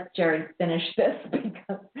going to let Jerry finish this,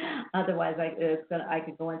 because otherwise I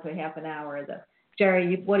could go into a half an hour of this.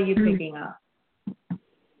 Jerry, what are you picking up?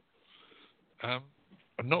 I'm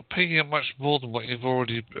not picking up much more than what you've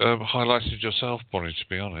already highlighted yourself, Bonnie, to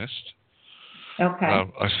be honest. Okay.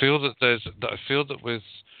 I feel that with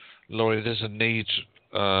Laurie, there's a need.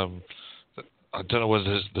 I don't know whether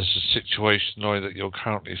there's a situation, Laurie, that you're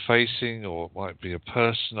currently facing, or it might be a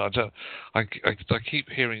person. I keep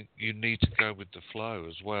hearing you need to go with the flow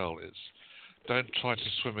as well. don't try to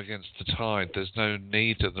swim against the tide. There's no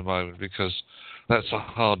need at the moment because that's a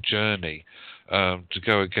hard journey to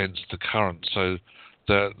go against the current. So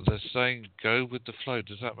they're saying go with the flow.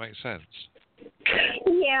 Does that make sense?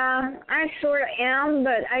 Yeah, I sort of am,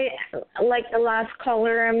 but I, like the last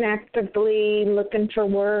caller, I'm actively looking for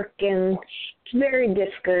work, and it's very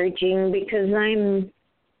discouraging because I'm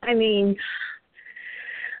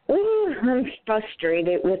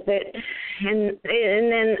frustrated with it, and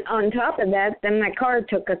then on top of that, then my car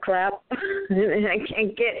took a crap, and I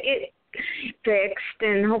can't get it fixed,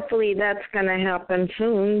 and hopefully that's going to happen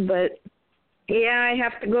soon, but yeah, I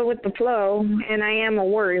have to go with the flow, and I am a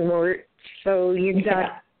worrywart, so you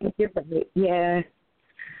got yeah.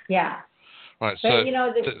 Yeah. Right, but, so you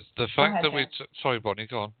know, the fact that sorry, Bonnie,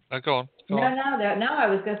 go on. Go on. No, I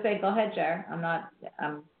was going to say, go ahead, Jer.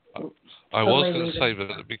 I was going to say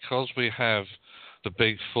that because we have the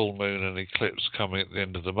big full moon and eclipse coming at the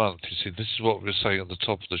end of the month, you see, this is what we were saying at the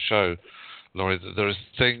top of the show, Laurie, that there are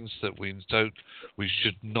things that we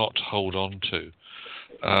should not hold on to.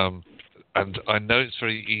 And I know it's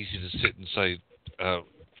very easy to sit and say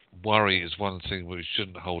worry is one thing we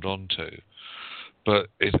shouldn't hold on to, but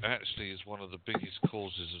it actually is one of the biggest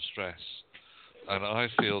causes of stress. And I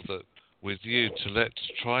feel that with you to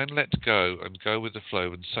try and let go and go with the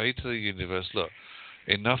flow and say to the universe, look,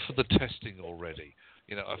 enough of the testing already.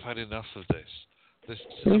 You know, I've had enough of this. This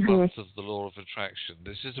is a month of the law of attraction.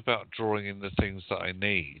 This is about drawing in the things that I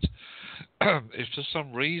need. If for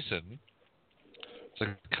some reason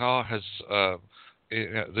the car has,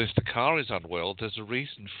 if the car is unwell, there's a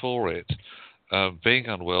reason for it being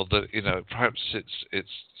unwell. That perhaps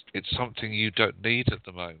it's something you don't need at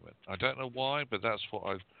the moment. I don't know why, but that's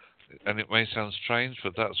what and it may sound strange,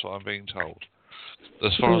 but that's what I'm being told.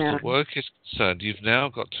 As far as the work is concerned, you've now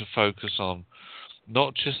got to focus on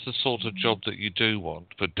not just the sort of job that you do want,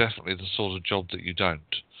 but definitely the sort of job that you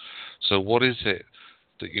don't. So what is it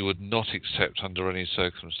that you would not accept under any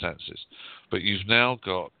circumstances? But you've now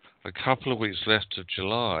got a couple of weeks left of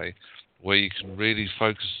July where you can really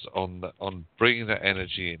focus on bringing that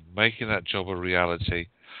energy in, making that job a reality,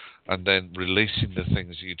 and then releasing the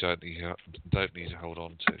things that you don't need to hold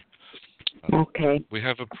on to. Okay. We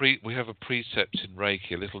have a precept in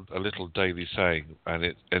Reiki, a little daily saying, and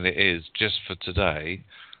it is just for today.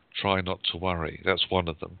 Try not to worry. That's one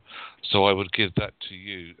of them. So I would give that to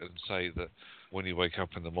you and say that when you wake up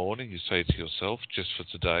in the morning, you say to yourself, just for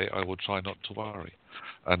today, I will try not to worry,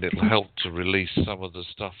 and it'll help to release some of the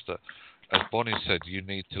stuff that, as Bonnie said, you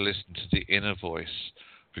need to listen to the inner voice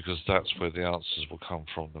because that's where the answers will come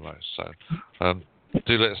from the most. So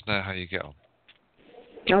do let us know how you get on.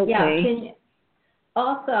 Okay. Yeah.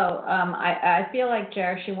 Also, I feel like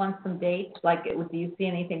Jer, she wants some dates. Like, do you see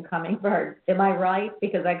anything coming for her? Am I right?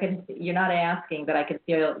 Because you're not asking, but I can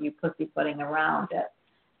feel you pussyfooting around it,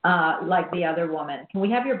 like the other woman. Can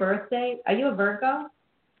we have your birth date? Are you a Virgo?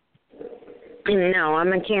 No,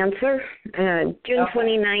 I'm a Cancer. June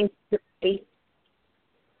 29th.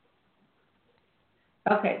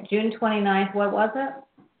 Okay, June 29th. What was it?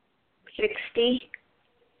 60.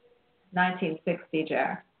 1960,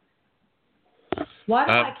 Jer. Why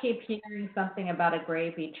do I keep hearing something about a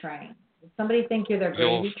gravy train? Does somebody think you're their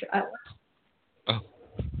gravy train?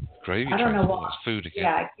 Gravy train? I don't know what. It's food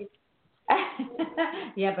again. Yeah,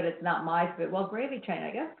 yeah, but it's not my food. Well, gravy train,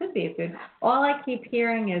 I guess, could be a food. All I keep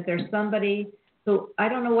hearing is there's somebody who, I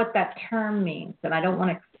don't know what that term means, and I don't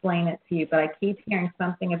want to explain it to you, but I keep hearing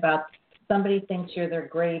something about somebody thinks you're their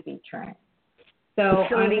gravy train. So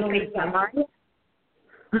somebody thinks I'm mine?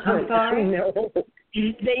 I'm sorry? No.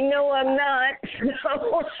 They know I'm not,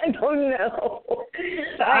 so I don't know.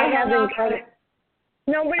 I haven't come.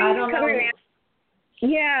 Nobody's coming at.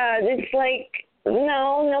 Yeah, it's like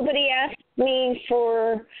nobody asked me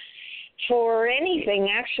for anything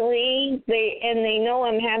actually. They know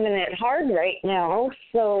I'm having it hard right now.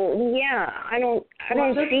 So yeah, I don't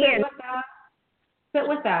see it. Sit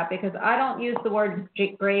with that because I don't use the word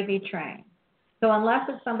gravy train. So unless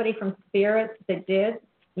it's somebody from Spirit that did.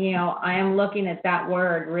 I am looking at that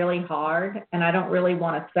word really hard, and I don't really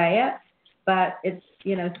want to say it, but it's,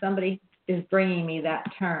 somebody is bringing me that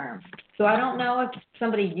term. So I don't know if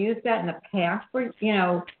somebody used that in the past for,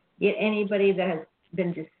 anybody that has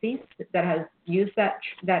been deceased that has used that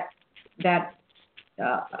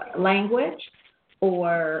language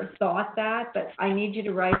or thought that, but I need you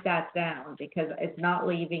to write that down because it's not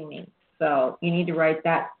leaving me. So you need to write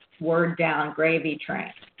that word down, gravy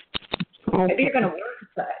train. Okay. Maybe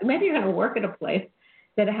you're going to work at a place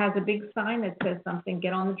that has a big sign that says something,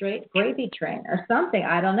 get on the gravy train or something.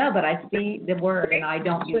 I don't know, but I see the word and I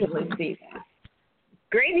don't usually see that.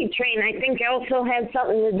 gravy train, I think, also had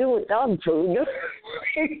something to do with dog food.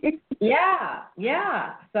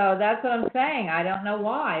 Yeah. So that's what I'm saying. I don't know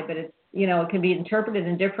why, but it's, it can be interpreted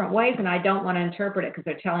in different ways, and I don't want to interpret it because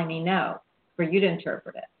they're telling me no, for you to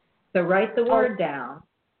interpret it. So write the word down.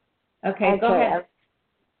 Okay, go ahead.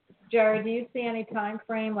 Jerry, do you see any time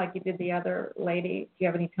frame like you did the other lady? Do you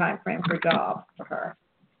have any time frame for job for her?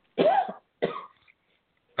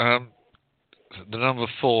 The number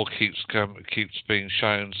 4 keeps being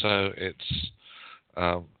shown, so it's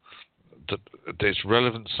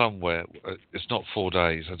relevant somewhere. It's not 4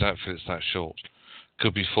 days. I don't feel it's that short.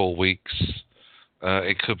 Could be 4 weeks.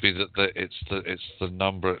 It could be that it's the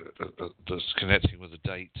number that's connecting with the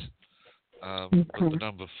date. But the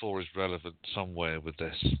number 4 is relevant somewhere with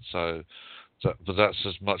this. But that's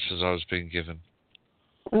as much as I was being given.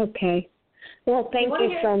 Okay. Well, thank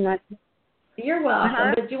you so much. You're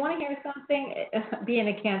welcome. But do you want to hear something? Being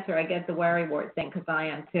a Cancer, I get the worry wart thing because I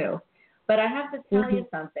am too. But I have to tell you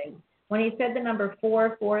something. When he said the number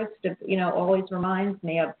 4, always reminds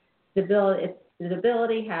me of stability. It's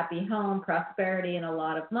stability, happy home, prosperity, and a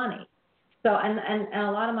lot of money. So, and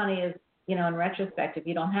a lot of money is, in retrospect, if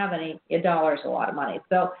you don't have any, $1 is a lot of money.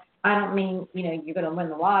 So I don't mean, you're going to win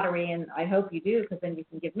the lottery, and I hope you do because then you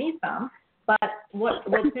can give me some. But what's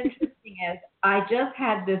interesting is I just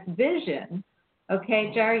had this vision,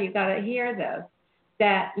 okay, Jerry, you got to hear this,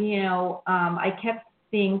 that, I kept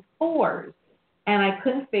seeing 4s, and I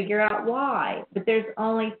couldn't figure out why. But there's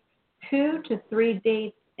only 2 to 3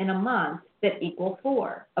 dates in a month that equal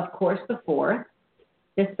 4. Of course, the 4th,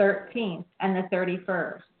 the 13th, and the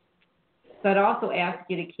 31st. So I'd also ask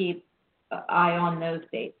you to keep an eye on those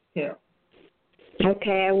dates, too.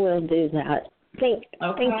 Okay, I will do that. Thank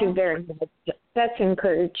you very much. That's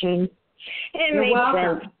encouraging. You're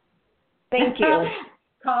welcome. Sense. Thank you.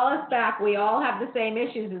 Call us back. We all have the same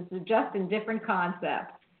issues. It's just in different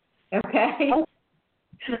concepts. Okay?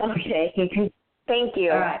 Okay. Thank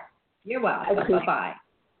you. All right. You're welcome. Bye-bye.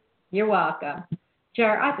 You're welcome.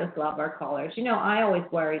 Jared, I just love our callers. I always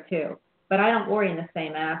worry, too. But I don't worry in the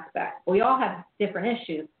same aspect. We all have different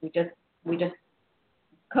issues. We just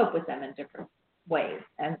cope with them in different ways.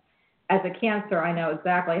 And as a Cancer, I know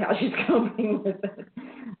exactly how she's coping with it.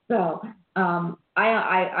 So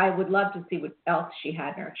I would love to see what else she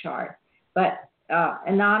had in her chart. But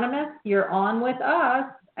Anonymous, you're on with us,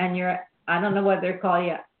 and I don't know whether to call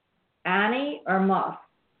you Annie or Muff.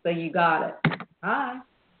 So you got it. Hi.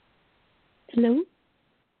 Hello.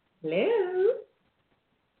 Hello.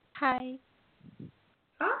 Hi.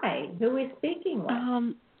 Hi. Who are we speaking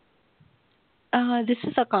with? This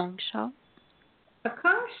is Akanksha.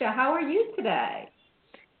 Akanksha, how are you today?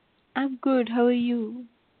 I'm good. How are you?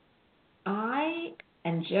 I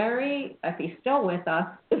and Jerry, if he's still with us,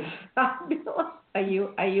 is fabulous. Are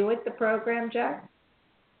you with the program, Jerry?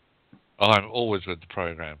 I'm always with the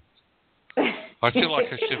program. I feel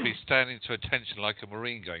like I should be standing to attention like a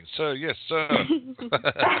Marine going, sir, yes, sir.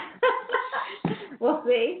 We'll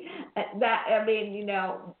see. On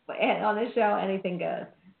the show, anything goes.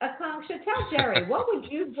 Akanksha, tell Jerry, what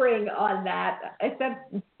would you bring on that?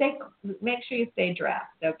 Except make sure you stay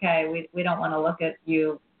dressed, okay? We don't want to look at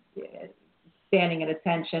you standing at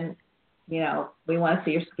attention. We want to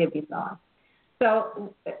see your skivvies on.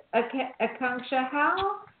 So, Akanksha,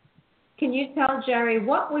 how can you tell Jerry,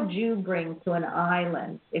 what would you bring to an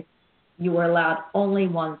island if you were allowed only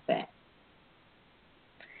one thing?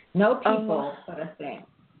 No people, but a thing.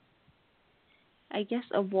 I guess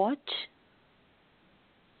a watch.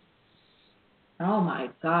 Oh my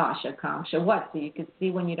gosh, Akanksha, what? So you could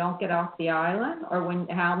see when you don't get off the island, or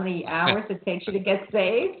how many hours it takes you to get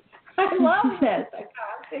saved? I love this,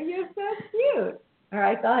 Akanksha. You're so cute. All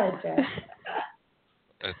right, go ahead, Jerry.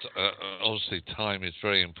 Obviously, time is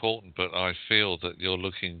very important, but I feel that you're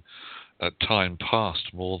looking at time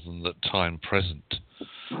past more than that time present,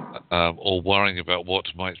 or worrying about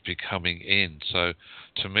what might be coming in. So,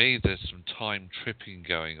 to me, there's some time tripping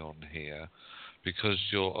going on here, because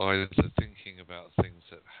you're either thinking about things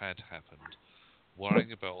that had happened,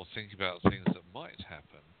 worrying about or thinking about things that might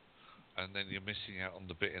happen, and then you're missing out on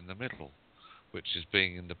the bit in the middle, which is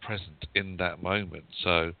being in the present in that moment.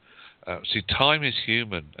 So, see, time is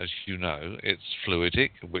human, as you know. It's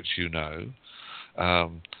fluidic, which you know,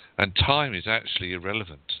 and time is actually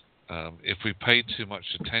irrelevant. If we pay too much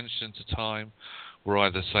attention to time, we're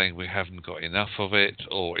either saying we haven't got enough of it,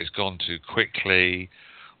 or it's gone too quickly,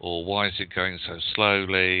 or why is it going so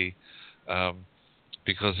slowly?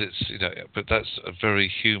 Because it's, but that's a very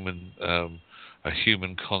human, a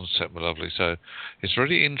human concept, my lovely. So it's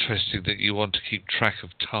really interesting that you want to keep track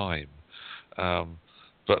of time.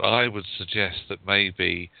 But I would suggest that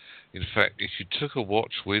maybe In fact, if you took a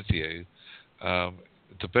watch with you,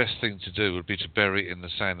 the best thing to do would be to bury it in the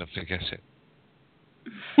sand and forget it.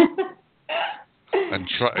 And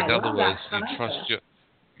in other words,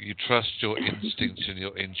 you trust your instinct and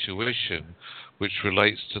your intuition, which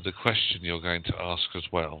relates to the question you're going to ask as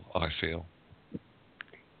well, I feel.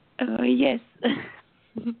 Yes.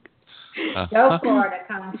 Go for it,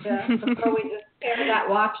 Akansha, before we just tear that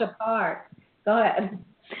watch apart. Go ahead.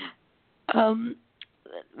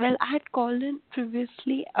 Well, I had called in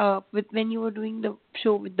previously when you were doing the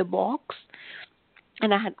show with the box,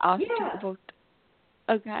 and I had asked you about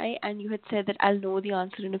a guy, and you had said that I'll know the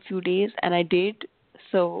answer in a few days, and I did.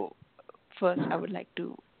 So first, I would like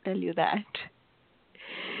to tell you that.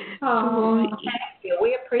 Oh, thank you.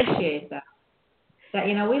 We appreciate that.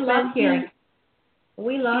 We love hearing.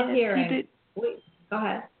 We love hearing. Go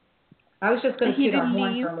ahead. I was just going to toot our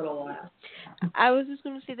horn for a little while. I was just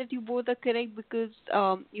going to say that you both are correct because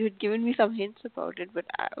you had given me some hints about it, but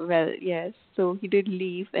yes. So he did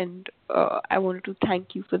leave, and I wanted to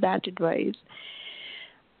thank you for that advice.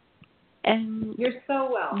 And you're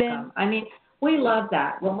so welcome. We love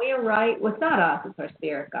that. When we are right, well, it's not us, it's our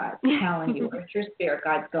spirit guides telling you, or it's your spirit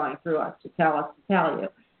guides going through us to tell you.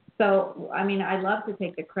 So, I love to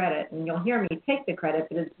take the credit, and you'll hear me take the credit,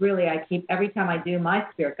 but it's really, every time I do, my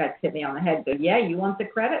spirit guides hit me on the head, go, yeah, you want the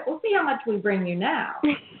credit? We'll see how much we bring you now.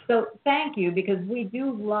 So thank you, because we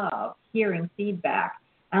do love hearing feedback,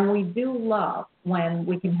 and we do love when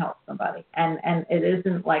we can help somebody. And it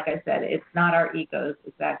isn't, like I said, it's not our egos,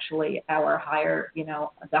 it's actually our higher,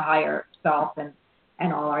 the higher self and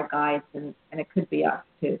all our guides, and it could be us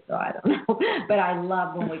too, so I don't know. But I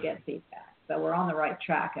love when we get feedback. So we're on the right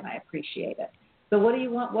track, and I appreciate it. So what do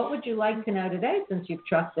you want? What would you like to know today, since you've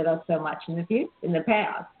trusted us so much in the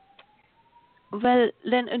past? Well,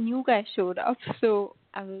 then a new guy showed up, so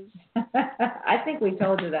I was. I think we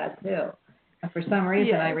told you that too. For some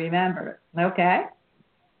reason, I remember. Okay.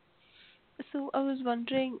 So I was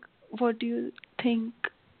wondering, what do you think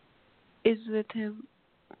is with him?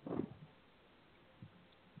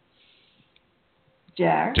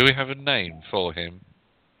 Jack? Do we have a name for him?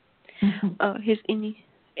 His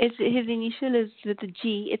initial is with a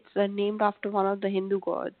G. It's named after one of the Hindu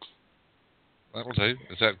gods. That'll do.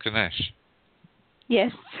 Is that Ganesh?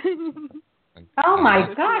 Yes. Oh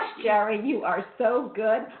my gosh, Jerry, you are so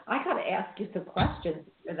good. I got to ask you some questions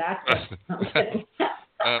for that.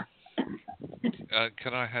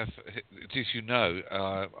 Can I have? Did you know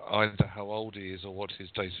either how old he is or what his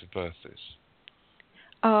date of birth is?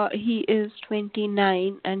 He is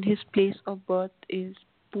 29, and his place of birth is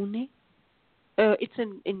Pune. It's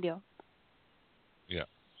in India. Yeah.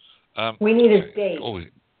 We need a date. Oh,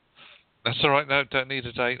 that's all right. No, don't need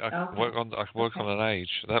a date. I can work on an age.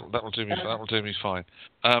 That'll do me. That'll do me fine.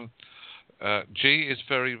 G is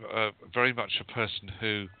very much a person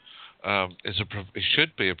who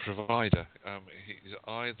should be a provider. He's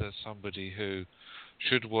either somebody who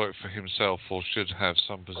should work for himself or should have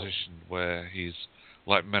some position where he's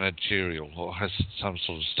like managerial or has some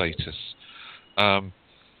sort of status.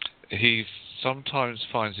 He sometimes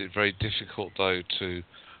finds it very difficult, though, to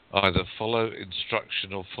either follow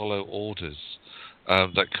instruction or follow orders.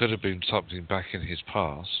 That could have been something back in his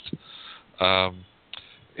past.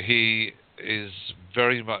 He is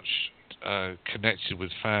very much connected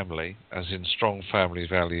with family, as in strong family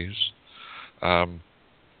values.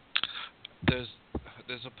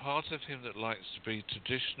 There's a part of him that likes to be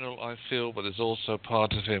traditional, I feel, but there's also a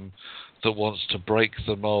part of him that wants to break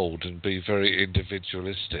the mold and be very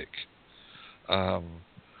individualistic.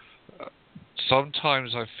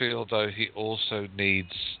 Sometimes I feel, though, he also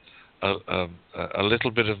needs a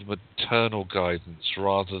little bit of maternal guidance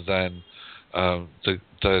rather than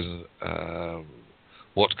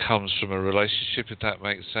what comes from a relationship, if that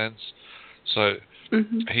makes sense. So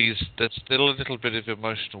there's still a little bit of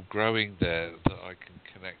emotional growing there that I can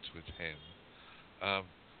connect with him.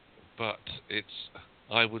 But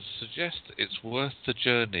I would suggest it's worth the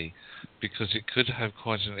journey because it could have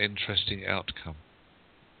quite an interesting outcome.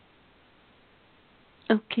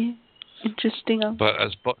 Okay, interesting. But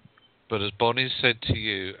as Bonnie said to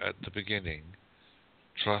you at the beginning,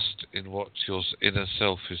 trust in what your inner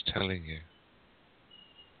self is telling you.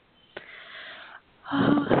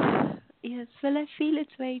 Yes, well, I feel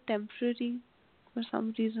it's very temporary for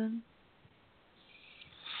some reason.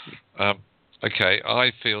 Okay,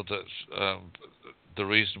 I feel that the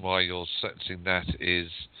reason why you're sensing that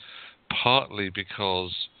is partly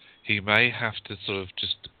because he may have to sort of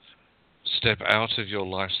just step out of your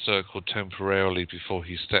life circle temporarily before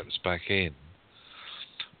he steps back in.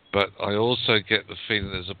 But I also get the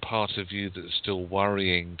feeling there's a part of you that's still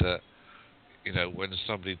worrying that when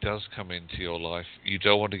somebody does come into your life, you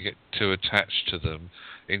don't want to get too attached to them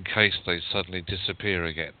in case they suddenly disappear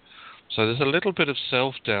again. So there's a little bit of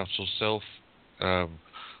self-doubt or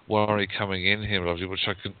self-worry coming in here, lovely, which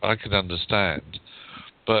I can understand.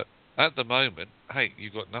 But at the moment, hey,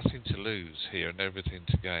 you've got nothing to lose here and everything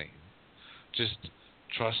to gain. Just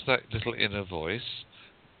trust that little inner voice.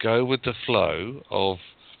 Go with the flow of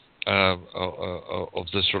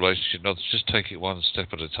this relationship. Not just take it one step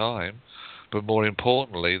at a time, but more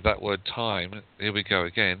importantly, that word time. Here we go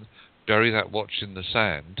again. Bury that watch in the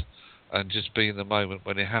sand, and just be in the moment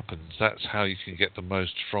when it happens. That's how you can get the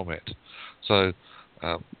most from it. So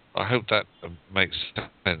I hope that makes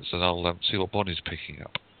sense, and I'll see what Bonnie's picking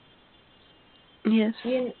up. Yes.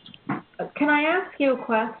 Can I ask you a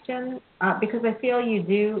question? Because I feel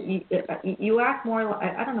you act more.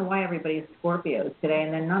 I don't know why everybody's Scorpios today,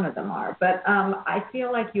 and then none of them are. But I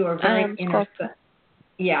feel like you are very innocent.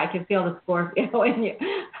 Yeah, I can feel the Scorpio in you.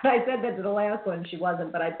 I said that to the last one. She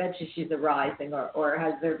wasn't, but I bet she's a rising or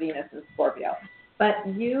has their Venus in Scorpio. But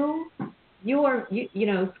you are,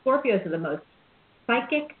 Scorpios are the most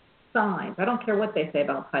psychic signs. I don't care what they say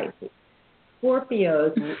about Pisces.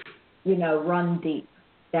 Scorpios, run deep.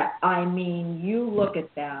 You look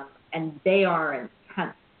at them and they are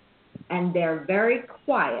intense and they're very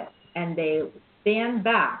quiet and they stand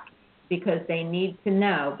back because they need to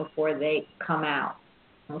know before they come out.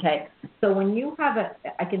 Okay, so when you have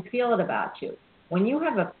I can feel it about you. When you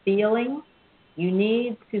have a feeling, you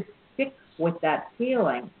need to stick with that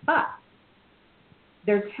feeling. But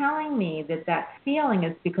they're telling me that feeling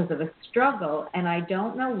is because of a struggle, and I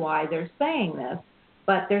don't know why they're saying this,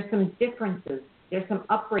 but there's some differences. There's some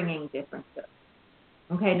upbringing differences.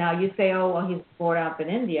 Okay, now you say, oh, well, he's brought up in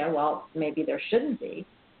India. Well, maybe there shouldn't be.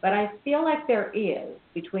 But I feel like there is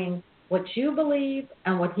between what you believe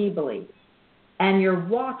and what he believes. And you're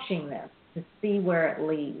watching this to see where it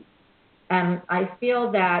leads. And I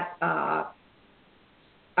feel that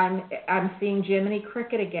I'm seeing Jiminy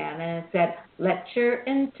Cricket again, and it said, let your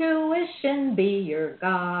intuition be your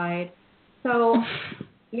guide. So,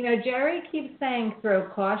 Jerry keeps saying throw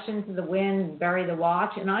caution to the wind, bury the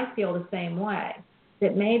watch, and I feel the same way,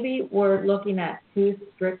 that maybe we're looking at too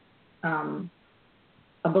strict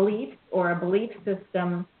a belief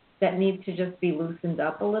system that needs to just be loosened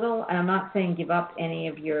up a little. And I'm not saying give up any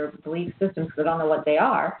of your belief systems because I don't know what they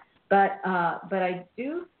are, but I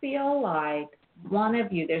do feel like one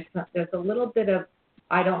of you, there's a little bit of,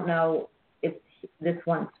 I don't know if this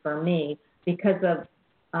one's for me, because of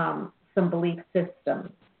some belief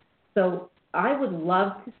systems. So I would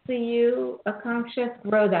love to see you, Akanksha,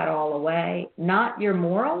 throw that all away. Not your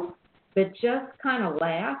morals, but just kind of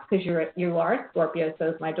laugh, because you are Scorpio, so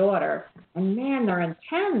is my daughter. And man, they're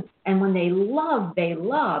intense. And when they love, they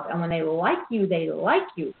love. And when they like you, they like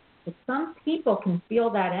you. But some people can feel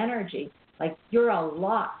that energy, like you're a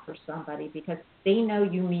lot for somebody because they know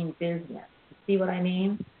you mean business. You see what I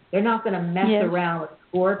mean? They're not going to mess around with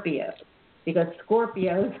Scorpios, because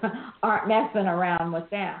Scorpios aren't messing around with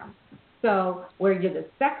them. So where you're the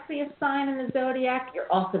sexiest sign in the zodiac,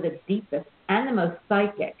 you're also the deepest and the most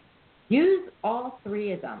psychic. Use all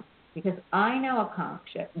three of them, because I know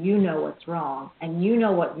Akanksha, you know what's wrong, and you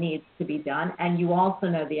know what needs to be done, and you also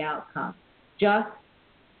know the outcome. Just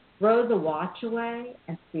throw the watch away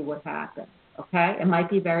and see what happens, okay? It might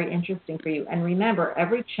be very interesting for you. And remember,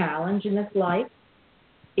 every challenge in this life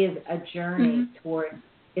is a journey towards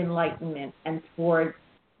enlightenment and towards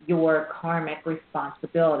your karmic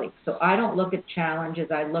responsibility. So I don't look at challenges.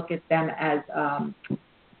 I look at them as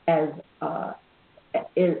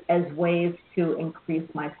ways to increase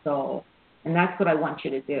my soul. And that's what I want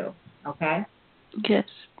you to do, okay?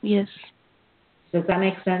 Yes. Does that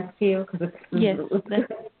make sense to you? Because it's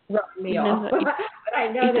rubbing me off. But I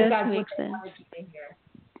know that's what they wanted to hear.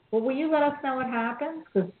 Well, will you let us know what happens?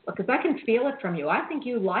 Because I can feel it from you. I think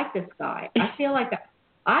you like this guy. I feel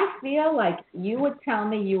like you would tell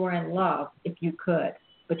me you were in love if you could,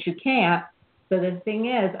 but you can't. So the thing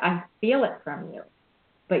is, I feel it from you,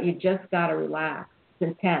 but you just got to relax. It's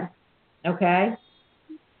intense, okay?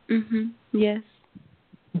 Yes.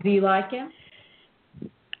 Do you like him?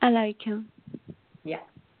 I like him. Yeah.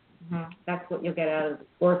 That's what you'll get out of the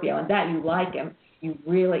Scorpio, and that you like him. You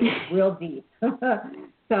really, it's real deep.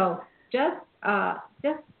 So just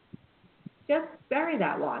bury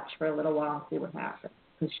that watch for a little while and see what happens.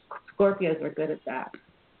 Because Scorpios are good at that.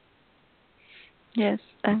 Yes,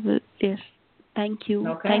 I will. Yes. Thank you.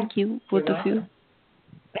 Okay. Thank you, both of you.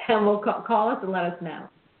 And we'll call us and let us know.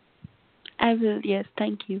 I will. Yes.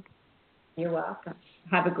 Thank you. You're welcome.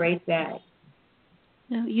 Have a great day.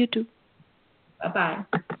 No, you too. Bye-bye.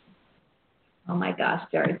 Oh my gosh,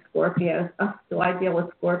 Jerry, Scorpios. Oh, do I deal with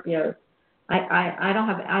Scorpios? I don't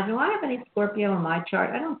have. Do I have any Scorpio in my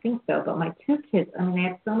chart? I don't think so. But my two kids, I mean, they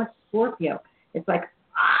have so much Scorpio. It's like,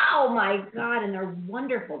 oh my God, and they're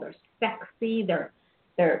wonderful. They're sexy. They're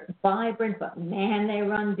vibrant, but man, they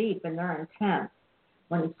run deep and they're intense.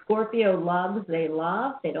 When Scorpio loves, they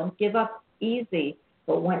love. They don't give up easy.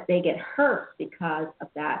 But when they get hurt because of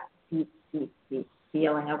that deep, deep, deep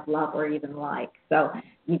feeling of love or even like. So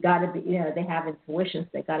you got to be, they have intuitions.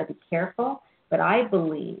 They got to be careful. But I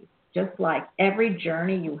believe, just like every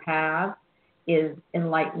journey you have is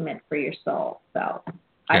enlightenment for your soul. So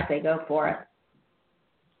I say go for it.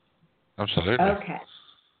 Absolutely.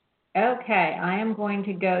 Okay, I am going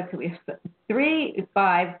to go to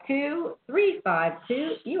 352.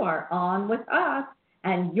 352, you are on with us,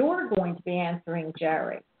 and you're going to be answering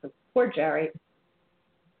Jerry. So poor Jerry.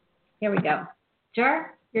 Here we go. Jerry,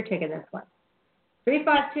 you're taking this one.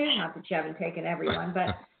 352, not that you haven't taken everyone,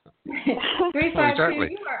 but 352, well, exactly.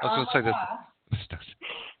 You are on with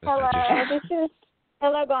us.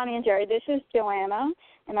 Hello, Bonnie and Jerry. This is Joanna,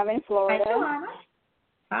 and I'm in Florida. Hi, Joanna.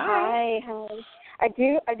 Hi. I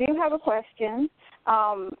do have a question.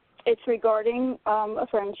 It's regarding a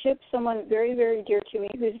friendship. Someone very, very dear to me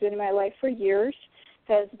who's been in my life for years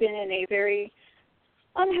has been in a very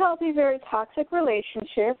unhealthy, very toxic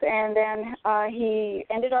relationship, and then he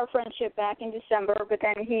ended our friendship back in December, but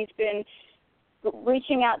then he's been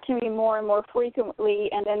reaching out to me more and more frequently,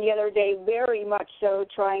 and then the other day very much so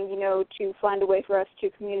trying, to find a way for us to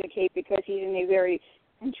communicate because he's in a very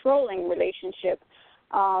controlling relationship.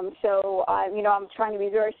 So, I'm trying to be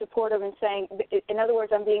very supportive and saying, in other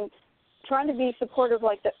words, trying to be supportive,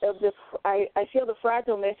 like I feel the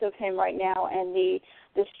fragileness of him right now and the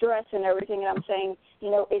stress and everything, and I'm saying,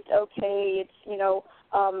 it's okay. It's,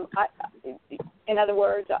 in other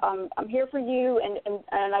words, I'm here for you,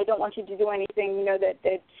 and I don't want you to do anything,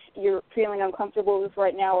 that you're feeling uncomfortable with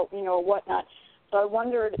right now, or whatnot. So I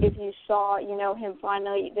wondered if you saw, him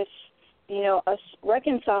finally us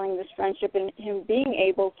reconciling this friendship and him being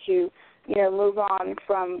able to, move on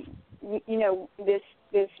from,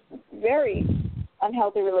 this very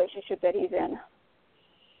unhealthy relationship that he's in.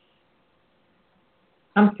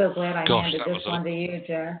 I'm so glad I handed this one to you,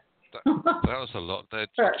 Jer. That was a lot there.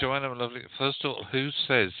 Sure. Joanna, lovely. First of all, who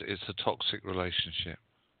says it's a toxic relationship?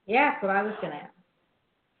 Yeah, that's what I was going to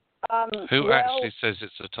ask. Who actually says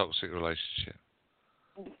it's a toxic relationship?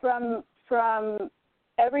 From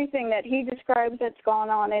everything that he describes that's gone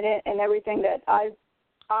on in it and everything that I've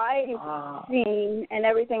seen and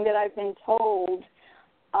everything that I've been told,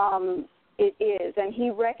 it is. And he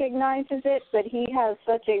recognizes it, but he has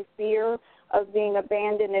such a fear of being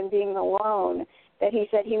abandoned and being alone that he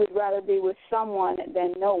said he would rather be with someone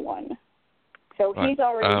than no one. So right. He's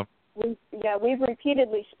already, we've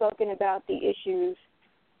repeatedly spoken about the issues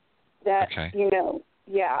that,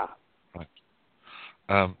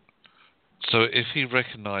 Right. So if he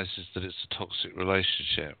recognizes that it's a toxic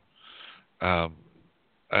relationship,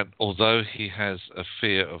 and although he has a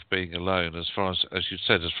fear of being alone, as you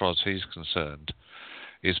said, as far as he's concerned,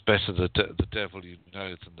 it's better the devil you know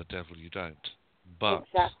than the devil you don't. But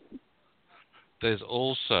exactly. There's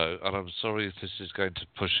also, and I'm sorry if this is going to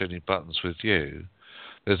push any buttons with you,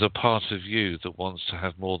 there's a part of you that wants to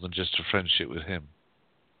have more than just a friendship with him.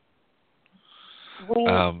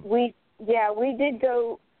 We did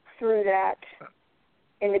go through that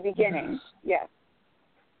in the beginning. Yes.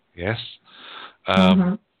 Yes.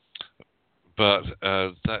 But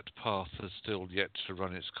that path has still yet to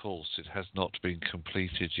run its course. It has not been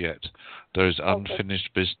completed yet. There is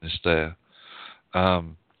unfinished business there.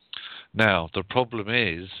 Now, the problem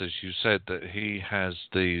is, as you said, that he has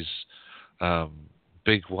these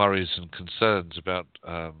big worries and concerns about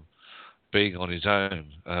being on his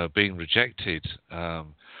own, being rejected.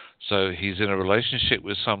 So he's in a relationship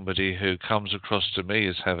with somebody who comes across to me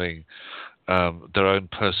as having their own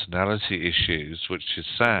personality issues, which is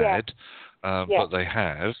sad, but they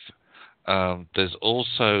have. There's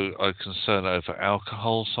also a concern over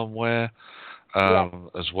alcohol somewhere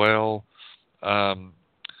as well.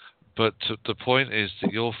 But the point is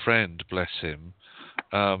that your friend, bless him,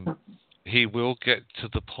 he will get to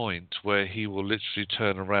the point where he will literally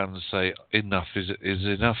turn around and say, enough is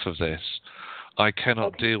enough of this. I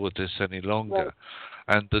cannot deal with this any longer.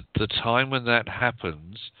 Right. And the time when that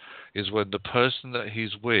happens is when the person that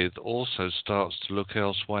he's with also starts to look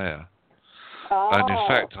elsewhere. And in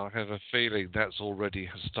fact, I have a feeling that's already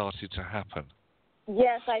has started to happen.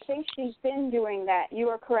 Yes, I think she's been doing that. You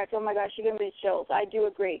are correct. Oh my gosh, you're giving me chills. I do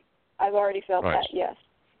agree. I've already felt that, yes.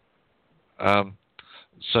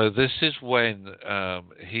 So this is when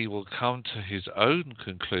he will come to his own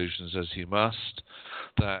conclusions, as he must,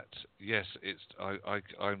 that, yes,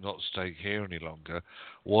 I'm not staying here any longer.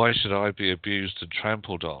 Why should I be abused and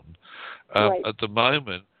trampled on? Right. At the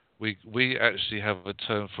moment, we actually have a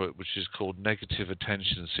term for it, which is called negative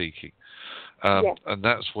attention seeking. Yes. And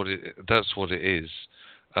that's what it is.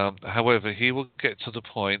 However, he will get to the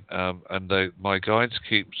point, and my guides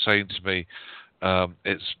keep saying to me,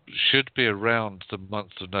 it should be around the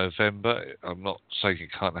month of November. I'm not saying it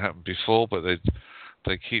can't happen before, but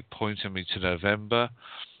they keep pointing me to November.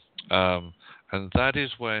 And that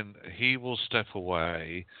is when he will step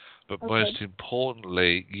away. But most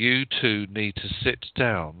importantly, you two need to sit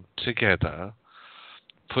down together,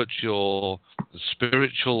 put your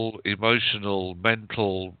spiritual, emotional,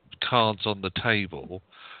 mental cards on the table,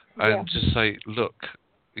 and just say, look,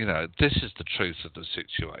 this is the truth of the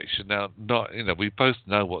situation. Now, we both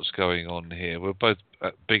know what's going on here. We're both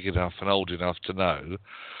big enough and old enough to know.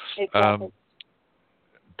 Exactly.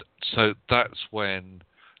 So that's when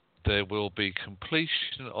there will be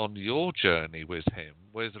completion on your journey with him,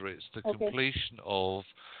 whether it's the completion of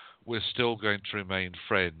we're still going to remain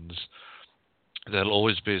friends, there'll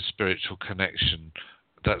always be a spiritual connection,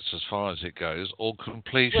 that's as far as it goes, or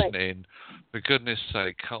completion in, for goodness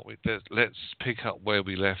sake, can't we? Let's pick up where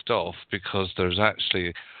we left off, because there's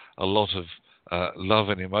actually a lot of love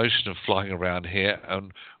and emotion flying around here,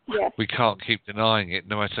 and we can't keep denying it.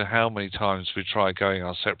 No matter how many times we try going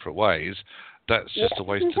our separate ways, that's just a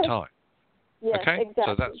waste of time. Yes, okay, exactly.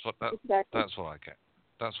 so that's what I get.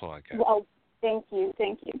 That's what I get. Well, thank you.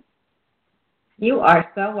 You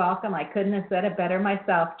are so welcome. I couldn't have said it better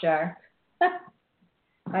myself, Jar.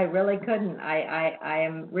 I really couldn't. I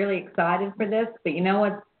am really excited for this, but you know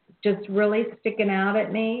what's just really sticking out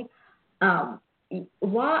at me?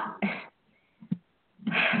 What?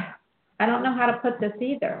 I don't know how to put this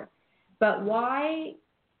either, but why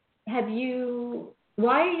are you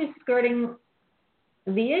skirting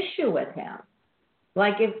the issue with him?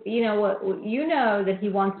 Like, if you know that he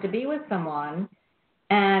wants to be with someone,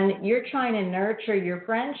 and you're trying to nurture your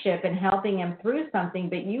friendship and helping him through something,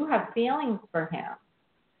 but you have feelings for him.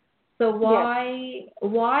 So why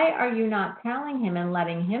are you not telling him and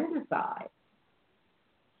letting him decide?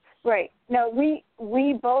 Right. No,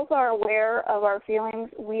 we both are aware of our feelings.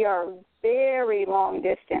 We are very long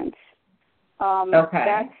distance. That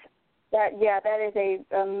is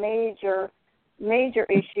a major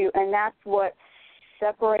issue, and that's what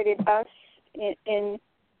separated us in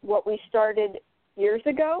what we started years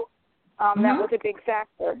ago. That was a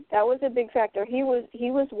big factor. He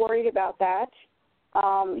was worried about that.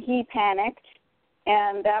 He panicked,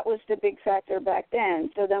 and that was the big factor back then.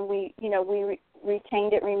 So then we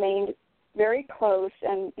retained it, remained very close,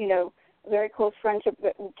 and very close friendship.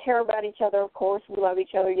 We care about each other, of course. We love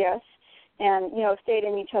each other, yes, and stayed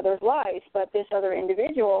in each other's lives. But this other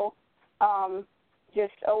individual,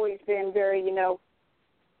 just always been very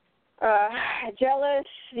jealous,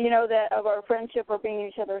 that of our friendship or being in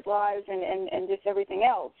each other's lives and just everything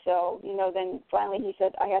else. So, then finally he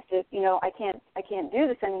said, I have to, I can't do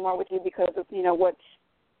this anymore with you because of,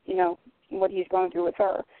 what he's going through with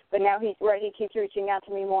her. But now he keeps reaching out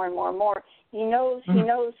to me more and more and more. He knows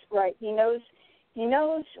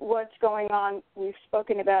what's going on. We've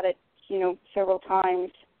spoken about it, several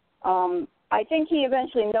times. I think he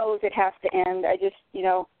eventually knows it has to end. I just,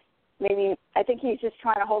 I think he's just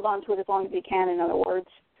trying to hold on to it as long as he can, in other words.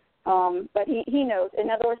 But he knows. In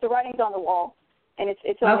other words, the writing's on the wall, and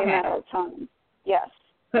it's only a matter of time. Yes.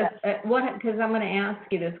 Because I'm going to ask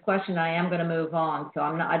you this question, I am going to move on, so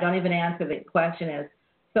I don't even answer the question is,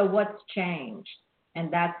 so what's changed? And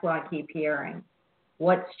that's what I keep hearing.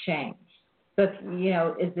 What's changed? So,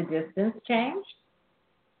 is the distance changed?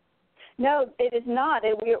 No, it is not.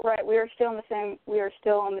 We are still in the same. We are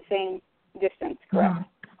still on the same distance. Correct. Mm-hmm.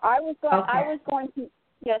 I was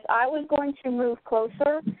going to move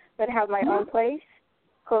closer, but have my own place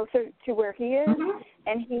closer to where he is,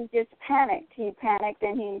 and he just panicked. He panicked,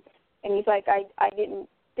 and he's like, I didn't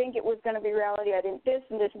think it was going to be reality. I didn't this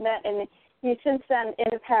and this and that, and he since then, in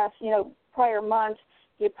the past, prior months,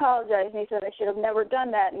 he apologized, and he said, I should have never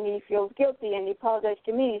done that, and he feels guilty, and he apologized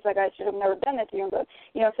to me. He's like, I should have never done that to you, but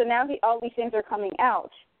so now all these things are coming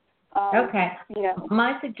out.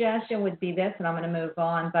 My suggestion would be this, and I'm going to move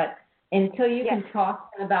on, but until you can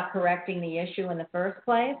talk to them about correcting the issue in the first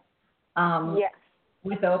place,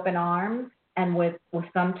 with open arms and with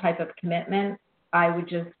some type of commitment, I would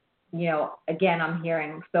just, again, I'm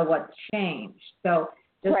hearing, so what's changed? So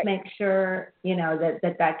just make sure,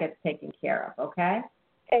 that gets taken care of, okay?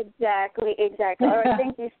 Exactly. All right,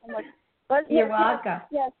 thank you so much. You're welcome.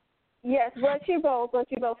 Yes. Yes, bless you both,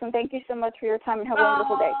 and thank you so much for your time, and have a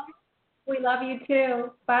wonderful day. We love you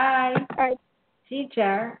too. Bye. All right. Gee,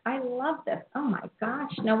 Jer, I love this. Oh my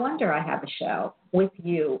gosh, no wonder I have a show with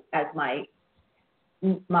you as my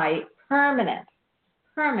permanent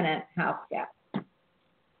house guest.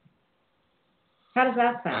 How does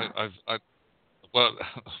that sound?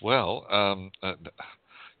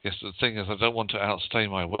 Yes, the thing is, I don't want to outstay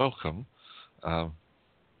my welcome.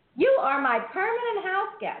 You are my permanent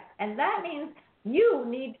house guest, and that means you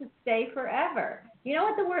need to stay forever. You know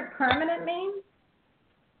what the word permanent means?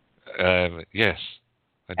 Yes,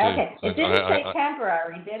 I do. Okay, it didn't say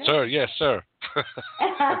temporary, did it? Sir, yes, sir.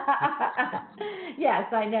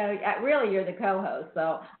 Yes, I know. Really, you're the co-host,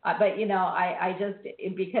 so. But I just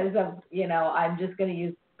because of I'm just going to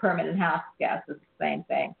use permanent house guest. It's the same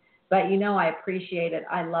thing. But I appreciate it.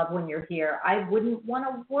 I love when you're here. I wouldn't want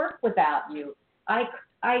to work without you. I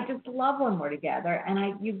just love when we're together,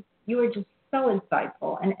 and you are just so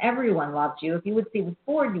insightful, and everyone loves you. If you would see with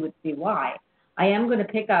Ford, you would see why. I am going to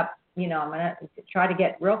pick up. I'm going to try to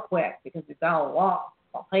get real quick because we've got a lot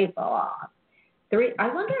of people on. 3. I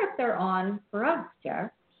wonder if they're on for us,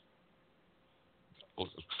 Jer. Well,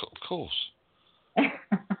 of course.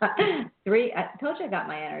 3. I told you I got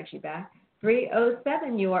my energy back.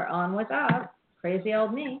 307. You are on with us. Crazy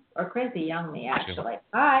old me, or crazy young me, actually.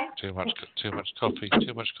 Hi. Too much coffee.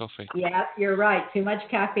 Too much coffee. Yes, you're right. Too much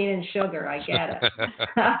caffeine and sugar. I get it.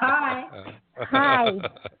 Hi. Hi.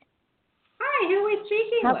 Hi. Who are we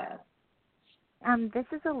speaking with? This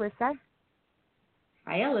is Alyssa.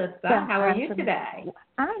 Hi, Alyssa. How are you today?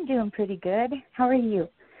 I'm doing pretty good. How are you?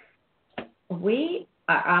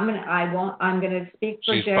 I'm gonna speak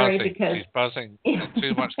for She's Jerry buzzing. because She's buzzing.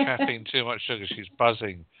 Too much caffeine, too much sugar. She's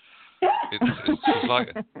buzzing.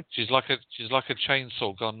 She's like a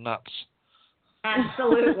chainsaw gone nuts.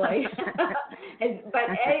 Absolutely. but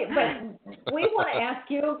we want to ask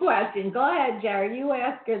you a question. Go ahead, Jerry. You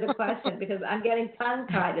ask her the question because I'm getting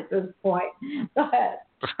tongue-tied at this point. Go ahead.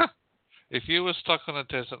 If you were stuck on a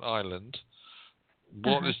desert island,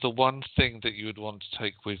 what is the one thing that you would want to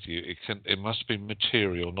take with you? It must be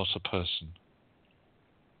material, not a person.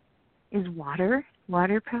 Is water?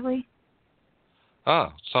 Water, probably?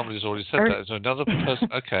 Somebody's already said that. Is there another person?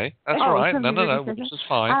 Okay, that's all right. No, this is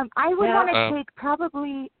fine. I would want to take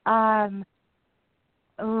probably, I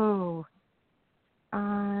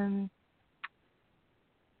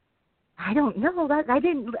don't know.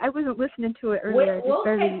 I wasn't listening to it earlier. We'll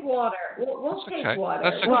take water. We'll take okay. water.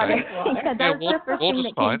 That's okay. Water. Yeah, that was the first thing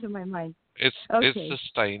that came to my mind. It's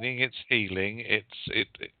sustaining. It's healing.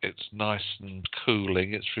 It's nice and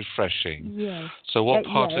cooling. It's refreshing. Yes. So, what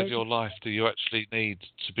part of your life do you actually need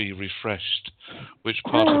to be refreshed? Which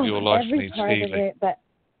part of your life needs healing? Every part of it, but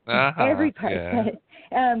every part.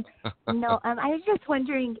 Yeah. No, I was just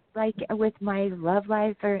wondering, like, with my love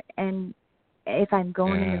life, and if I'm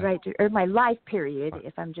going in the right or my life period,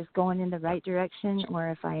 if I'm just going in the right direction, or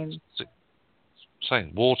if I'm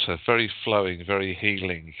saying water, very flowing, very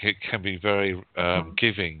healing. It can be very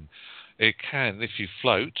giving. It can, if you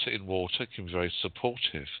float in water, it can be very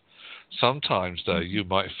supportive. Sometimes, though, you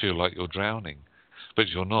might feel like you're drowning, but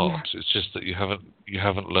you're not. Yeah. It's just that you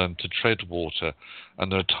haven't learned to tread water,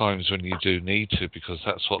 and there are times when you do need to, because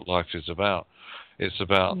that's what life is about. It's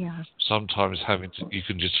about sometimes you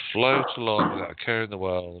can just float along without a care in the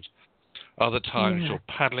world. Other times you're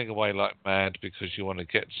paddling away like mad because you want to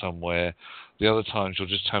get somewhere. The other times you're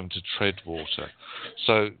just having to tread water.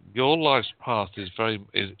 So your life's path is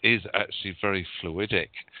actually very fluidic,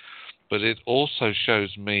 but it also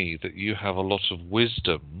shows me that you have a lot of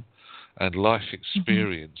wisdom and life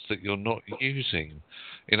experience that you're not using.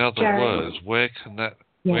 In other words, where can that?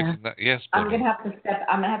 Yes, I'm gonna have to step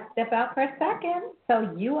out for a second.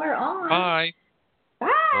 So you are on. Bye. Bye.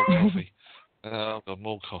 More coffee. I've got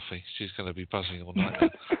more coffee. She's going to be buzzing all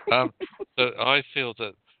night now. So I feel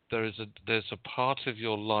that there's a part of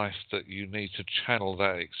your life that you need to channel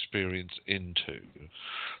that experience into.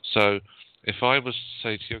 So if I was to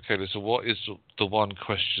say to you, okay, listen, what is the one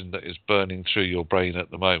question that is burning through your brain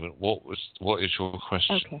at the moment? What is your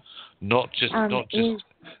question? Okay. Not just.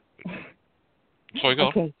 Sorry, go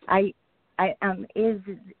on. Okay, is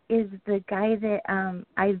the guy that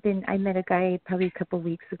I met a guy probably a couple of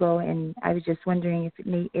weeks ago, and I was just wondering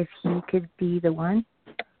if he could be the one,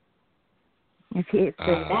 if it's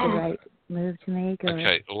the right move to make. Or...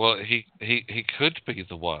 Okay, well he could be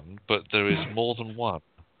the one, but there is more than one.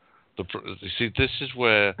 You see, this is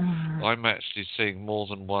where I'm actually seeing more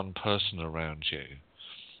than one person around you.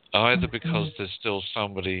 Either because there's still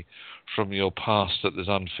somebody from your past that there's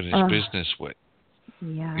unfinished business with.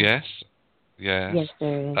 Yeah. Yes? Yes. Yes,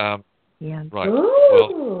 there is. Yeah. Right.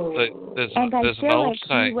 Ooh. Well, there's And I an feel old like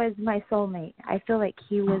saying. he was my soulmate. I feel like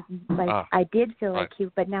he was I did feel right. like he,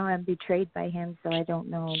 but now I'm betrayed by him, so I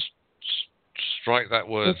don't know. Strike that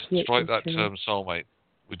word. Strike that true. term, soulmate.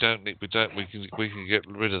 We can get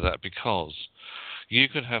rid of that, because you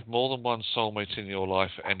can have more than one soulmate in your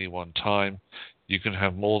life at any one time. You can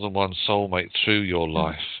have more than one soulmate through your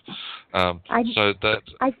life. I felt that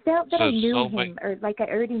I knew soulmate, him, or like I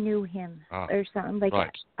already knew him, or something. Like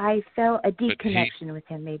right. I felt a deep connection with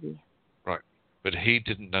him, maybe. Right, but he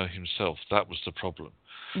didn't know himself. That was the problem.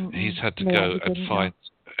 Mm-mm. He's had to go and find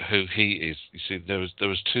who he is. You see, there was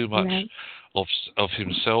too much of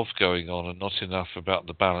himself going on, and not enough about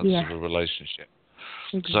the balance of a relationship.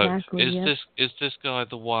 Exactly, so is this guy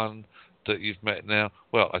the one that you've met now?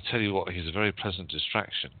 Well, I tell you what, he's a very pleasant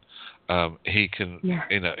distraction. He can,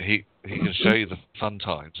 he can show you the fun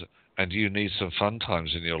times, and you need some fun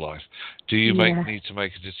times in your life. Do you need to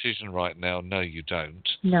make a decision right now? No, you don't.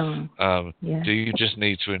 No. Do you just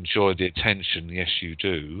need to enjoy the attention? Yes, you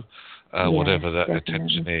do. Whatever that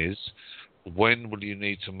attention is. When will you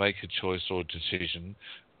need to make a choice or a decision?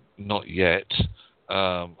 Not yet.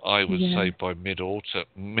 I would say by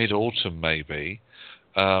mid-autumn maybe.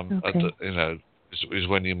 Is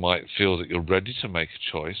when you might feel that you're ready to make a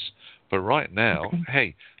choice. But right now,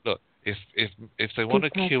 hey, look, if they want to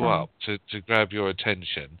queue up to grab your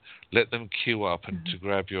attention, let them queue up and to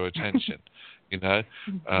grab your attention.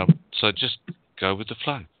 So just go with the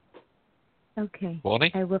flow. Okay.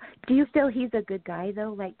 Bonnie? I will. Do you feel he's a good guy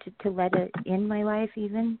though? Like to let it in my life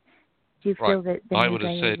even? Do you feel that the new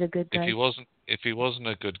guy is a good guy? If he wasn't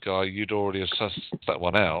a good guy, you'd already have sussed that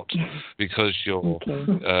one out, because your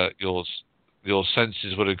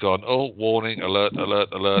senses would have gone, oh, warning, alert,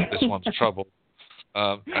 this one's trouble,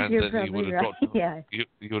 and then you would have dropped. You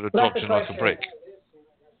would have dropped him like a brick.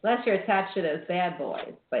 Unless you're attached to those bad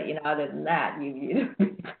boys, but other than that, you.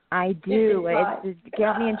 I do. It's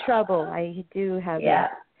got me in trouble. I do have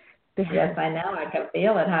that. Yes, I know. I can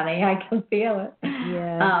feel it, honey. I can feel it.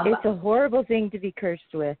 Yeah, it's a horrible thing to be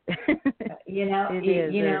cursed with.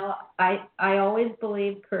 I always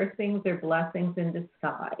believe cursings are blessings in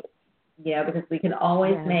disguise. Because we can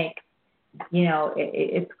always make,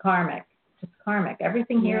 it's karmic. It's karmic.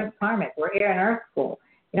 Everything here is karmic. We're here in Earth School.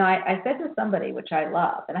 I said to somebody, which I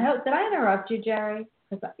love, and I hope, did I interrupt you, Jerry?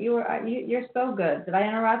 Because you're so good. Did I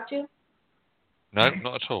interrupt you? No,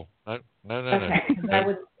 not at all. No. Okay.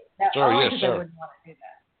 No. Sorry, yes, sir. I wouldn't want to do that.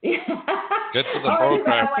 Get to the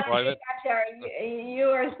program, Private. Jerry, you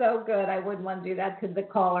are so good. I wouldn't want to do that to the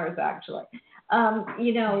callers, actually.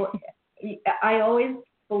 I always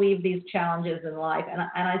believe these challenges in life, and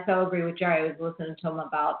I so agree with Jerry. I was listening to him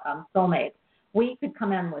about soulmates. We could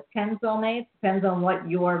come in with 10 soulmates, depends on what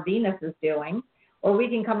your Venus is doing, or we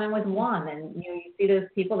can come in with one. And you see those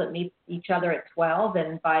people that meet each other at 12,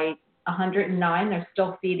 and by 109, they're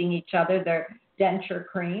still feeding each other their denture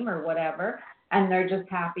cream or whatever, and they're just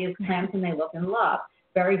happy as clams, and they look in love.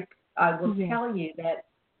 I will tell you that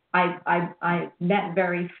I met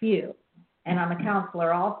very few, and I'm a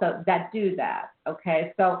counselor also, that do that.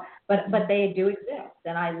 Okay, so but they do exist,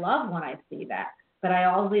 and I love when I see that. But I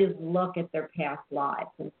always look at their past lives.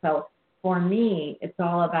 And so for me, it's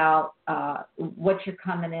all about what you're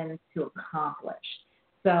coming in to accomplish.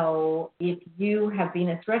 So if you have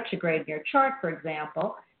Venus retrograde in your chart, for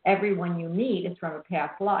example, everyone you meet is from a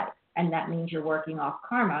past life. And that means you're working off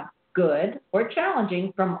karma, good or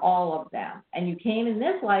challenging, from all of them. And you came in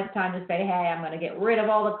this lifetime to say, hey, I'm going to get rid of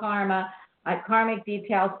all the karmic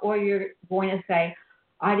details, or you're going to say,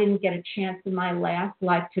 I didn't get a chance in my last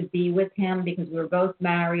life to be with him because we were both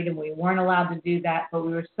married and we weren't allowed to do that, but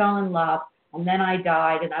we were so in love, and then I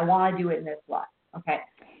died, and I want to do it in this life. Okay,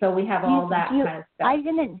 so we have all that kind of stuff.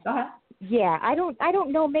 Go ahead. Yeah, I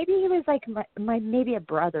don't know. Maybe he was like my maybe a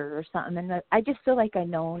brother or something, and I just feel like I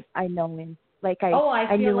know him. Like I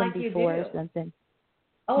knew him before or something.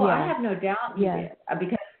 Oh, yeah. I have no doubt you did,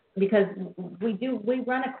 because we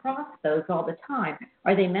run across those all the time.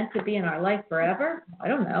 Are they meant to be in our life forever? I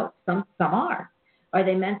don't know. Some are. Are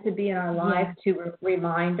they meant to be in our lives to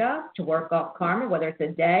remind us to work off karma, whether it's a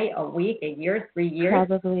day, a week, a year, 3 years?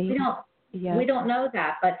 Probably. We don't know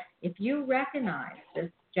that. But if you recognize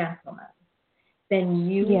this gentleman, then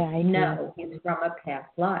you know he's from a past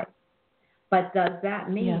life. But does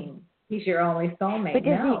that mean he's your only soulmate?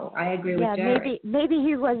 No, I agree with Jerry. Maybe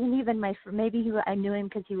he wasn't even I knew him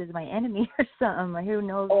because he was my enemy or something. Who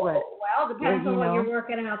knows what? Well, depends on what you're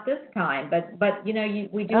working out this time. But you know,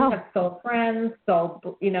 we do have soul friends. So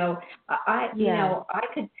you know, you know, I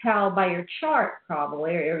could tell by your chart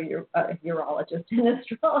probably, or your urologist and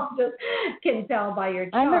astrologist can tell by your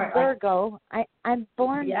chart. I'm a Virgo. I'm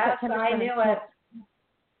born. Yes, September I knew it.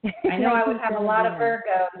 I know I would have a lot of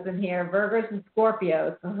Virgos in here, Virgos and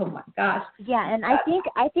Scorpios. Oh my gosh. Yeah, and I think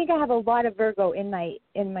I have a lot of Virgo in my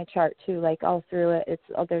chart too. Like all through it,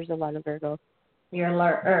 there's a lot of Virgo. You're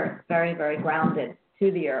Earth, very, very grounded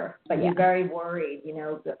to the Earth, but you're very worried. You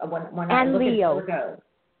know, when I look Leo. at Virgos.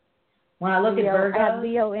 When I look at Virgos, I have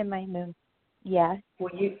Leo in my moon. Yeah.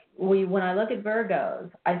 When I look at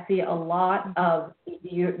Virgos, I see a lot of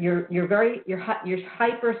you're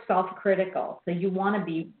hyper self-critical. So you want to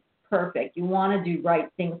be perfect. You want to do right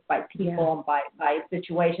things by people and by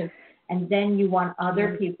situations, and then you want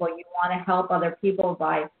other people. You want to help other people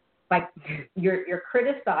by you're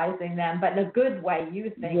criticizing them, but in a good way.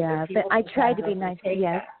 You think. Yeah, but I try to be nice.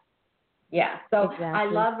 Yes. Yeah. So exactly. I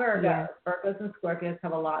love Virgos. Yeah. Virgos and Scorpios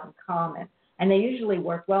have a lot in common, and they usually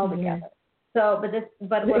work well together. So,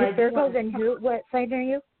 but what I Virgos and who? What sign are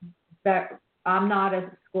you? I'm not a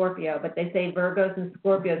Scorpio, but they say Virgos and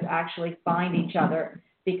Scorpios actually find each other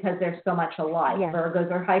because they're so much alike. Yeah.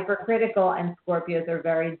 Virgos are hypercritical and Scorpios are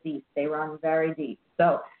very deep. They run very deep.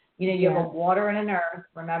 So, you know, you have a water and an earth.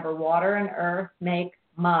 Remember, water and earth make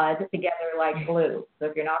mud together like glue. So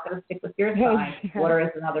if you're not going to stick with your sign, water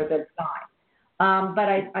is another good sign. But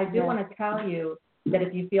I do want to tell you that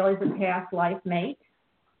if you feel he's a past life mate,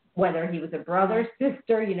 whether he was a brother,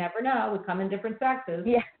 sister, you never know. We come in different sexes.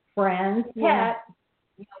 Yeah. Friends, pet,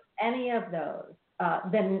 you know, any of those.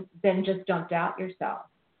 Then just don't doubt yourself.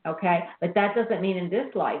 Okay, but that doesn't mean in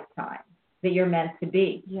this lifetime that you're meant to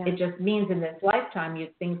be. Yeah. It just means in this lifetime you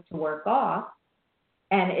have things to work off.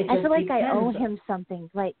 And it just I feel like I owe him something.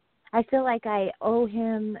 Like I feel like I owe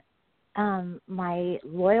him my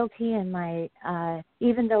loyalty and my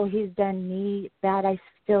even though he's done me bad, I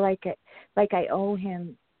feel like I owe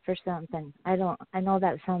him for something. I know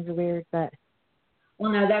that sounds weird, but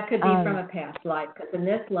well, no, that could be from a past life, because in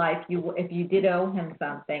this life, if you did owe him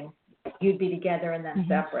something, you'd be together and then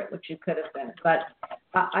separate, which you could have been. But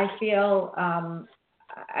I feel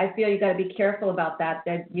you got to be careful about that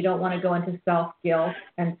you don't want to go into self-guilt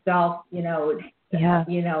and loathing. So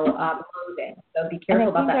be careful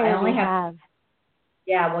about that. I only have.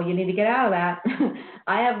 Yeah, well, you need to get out of that.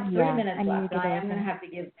 I have 3 minutes left. I am going to have to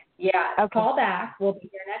give. Yeah, call back. We'll be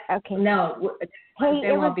here next. Okay. No, hey,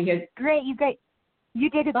 it was be here. Great. You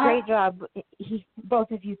did a great job,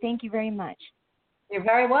 both of you. Thank you very much. You're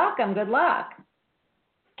very welcome. Good luck.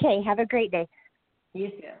 Okay, have a great day. You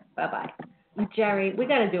too. Bye-bye. Jerry, we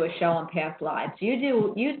got to do a show on past lives. You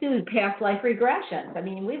do past life regressions. I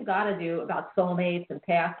mean, we've got to do about soulmates and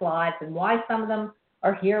past lives and why some of them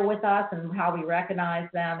are here with us and how we recognize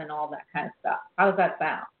them and all that kind of stuff. How does that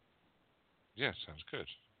sound? Yeah, sounds good.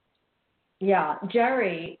 Yeah,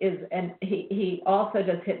 Jerry and he also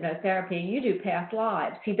does hypnotherapy. You do past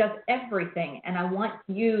lives. He does everything, and I want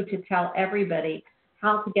you to tell everybody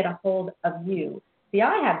how to get a hold of you. See,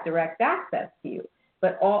 I have direct access to you,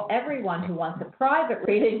 but everyone who wants a private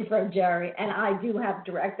reading from Jerry, and I do have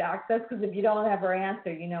direct access, because if you don't ever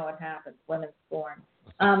answer, you know what happens. Women scorn.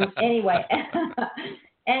 Anyway,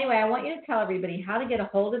 I want you to tell everybody how to get a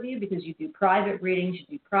hold of you, because you do private readings, you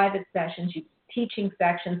do private sessions, you do teaching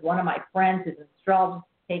sections. One of my friends is an astrologist,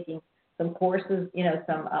 taking some courses,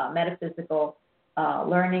 some metaphysical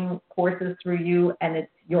learning courses through you, and it's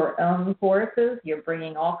your own courses. You're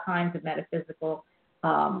bringing all kinds of metaphysical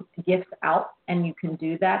gifts out, and you can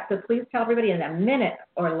do that. So please tell everybody in a minute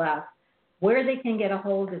or less where they can get a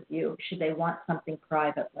hold of you should they want something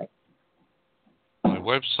privately. My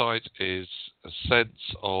website is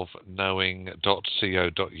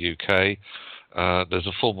senseofknowing.co.uk. There's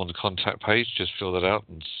a form on the contact page. Just fill that out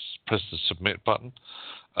and press the submit button.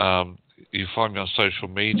 You find me on social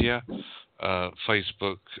media,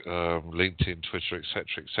 Facebook, LinkedIn, Twitter,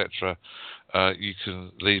 etc., etc. You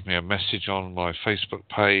can leave me a message on my Facebook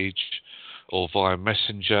page or via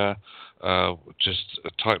Messenger. Just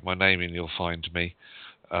type my name in, you'll find me.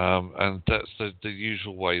 And that's the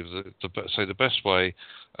usual way. The best way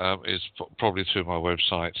is probably through my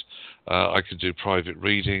website. I can do private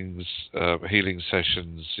readings, healing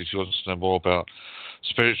sessions. If you want to know more about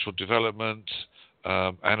spiritual development,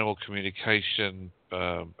 animal communication,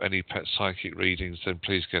 any pet psychic readings, then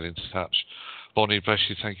please get in touch. Bonnie, bless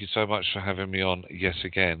you. Thank you so much for having me on yet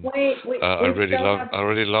again. I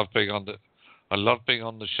love being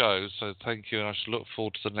on the show. So thank you, and I shall look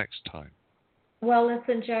forward to the next time. Well,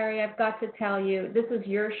 listen, Jerry, I've got to tell you, this is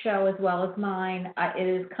your show as well as mine. It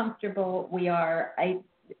is comfortable. We are,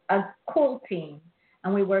 a cool team,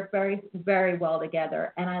 and we work very, very well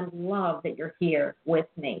together. And I love that you're here with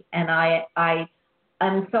me. And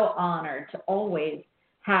I'm so honored to always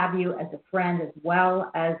have you as a friend as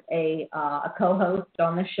well as a co-host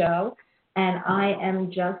on the show. And I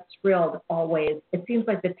am just thrilled always. It seems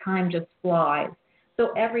like the time just flies.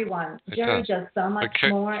 So everyone, Jerry does so much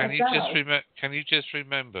more. Can you just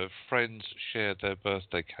remember, friends share their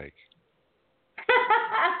birthday cake?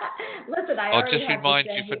 Listen, I'll just remind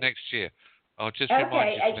you for next year. Just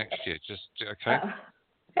okay.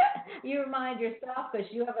 You remind yourself because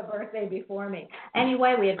you have a birthday before me.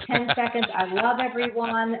 Anyway, we have 10 seconds. I love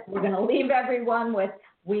everyone. We're going to leave everyone with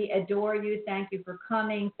we adore you. Thank you for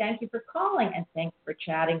coming. Thank you for calling. And thanks for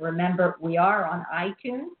chatting. Remember, we are on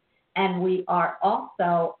iTunes, and we are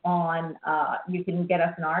also on, you can get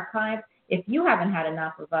us in archives. If you haven't had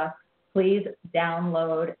enough of us, please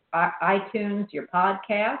download iTunes, your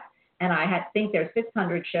podcast. And I think there's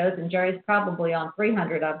 600 shows, and Jerry's probably on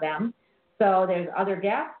 300 of them. So there's other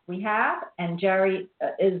guests we have, and Jerry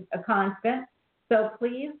is a constant. So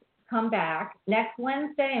please come back next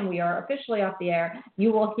Wednesday, and we are officially off the air.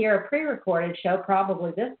 You will hear a pre-recorded show,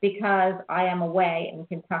 probably this, because I am away in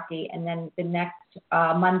Kentucky, and then the next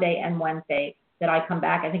Monday and Wednesday that I come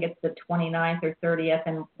back, I think it's the 29th or 30th,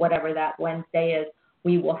 and whatever that Wednesday is,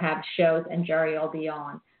 we will have shows, and Jerry will be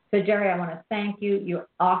on. So, Jerry, I want to thank you. You're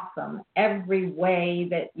awesome. Every way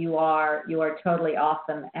that you are totally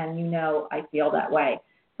awesome, and you know I feel that way.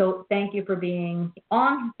 So thank you for being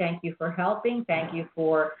on. Thank you for helping. Thank you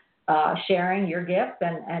for sharing your gifts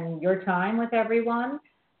and your time with everyone.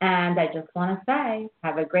 And I just want to say,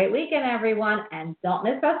 have a great weekend, everyone, and don't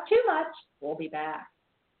miss us too much. We'll be back.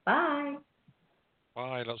 Bye.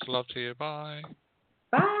 Bye. Lots of love to you. Bye.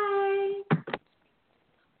 Bye.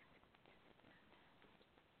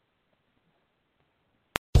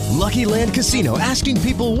 Lucky Land Casino, asking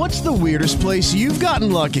people, what's the weirdest place you've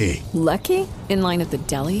gotten lucky? Lucky? In line at the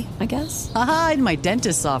deli, I guess? Aha, in my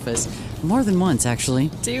dentist's office. More than once,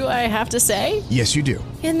 actually. Do I have to say? Yes, you do.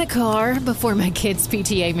 In the car before my kids'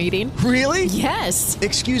 PTA meeting. Really? Yes.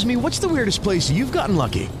 Excuse me, what's the weirdest place you've gotten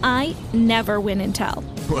lucky? I never win and tell.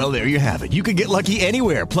 Well, there you have it. You can get lucky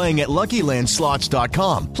anywhere, playing at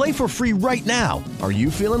LuckyLandSlots.com. Play for free right now. Are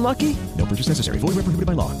you feeling lucky? No purchase necessary. Void where prohibited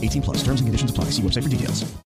by law. 18+. Terms and conditions apply. See website for details.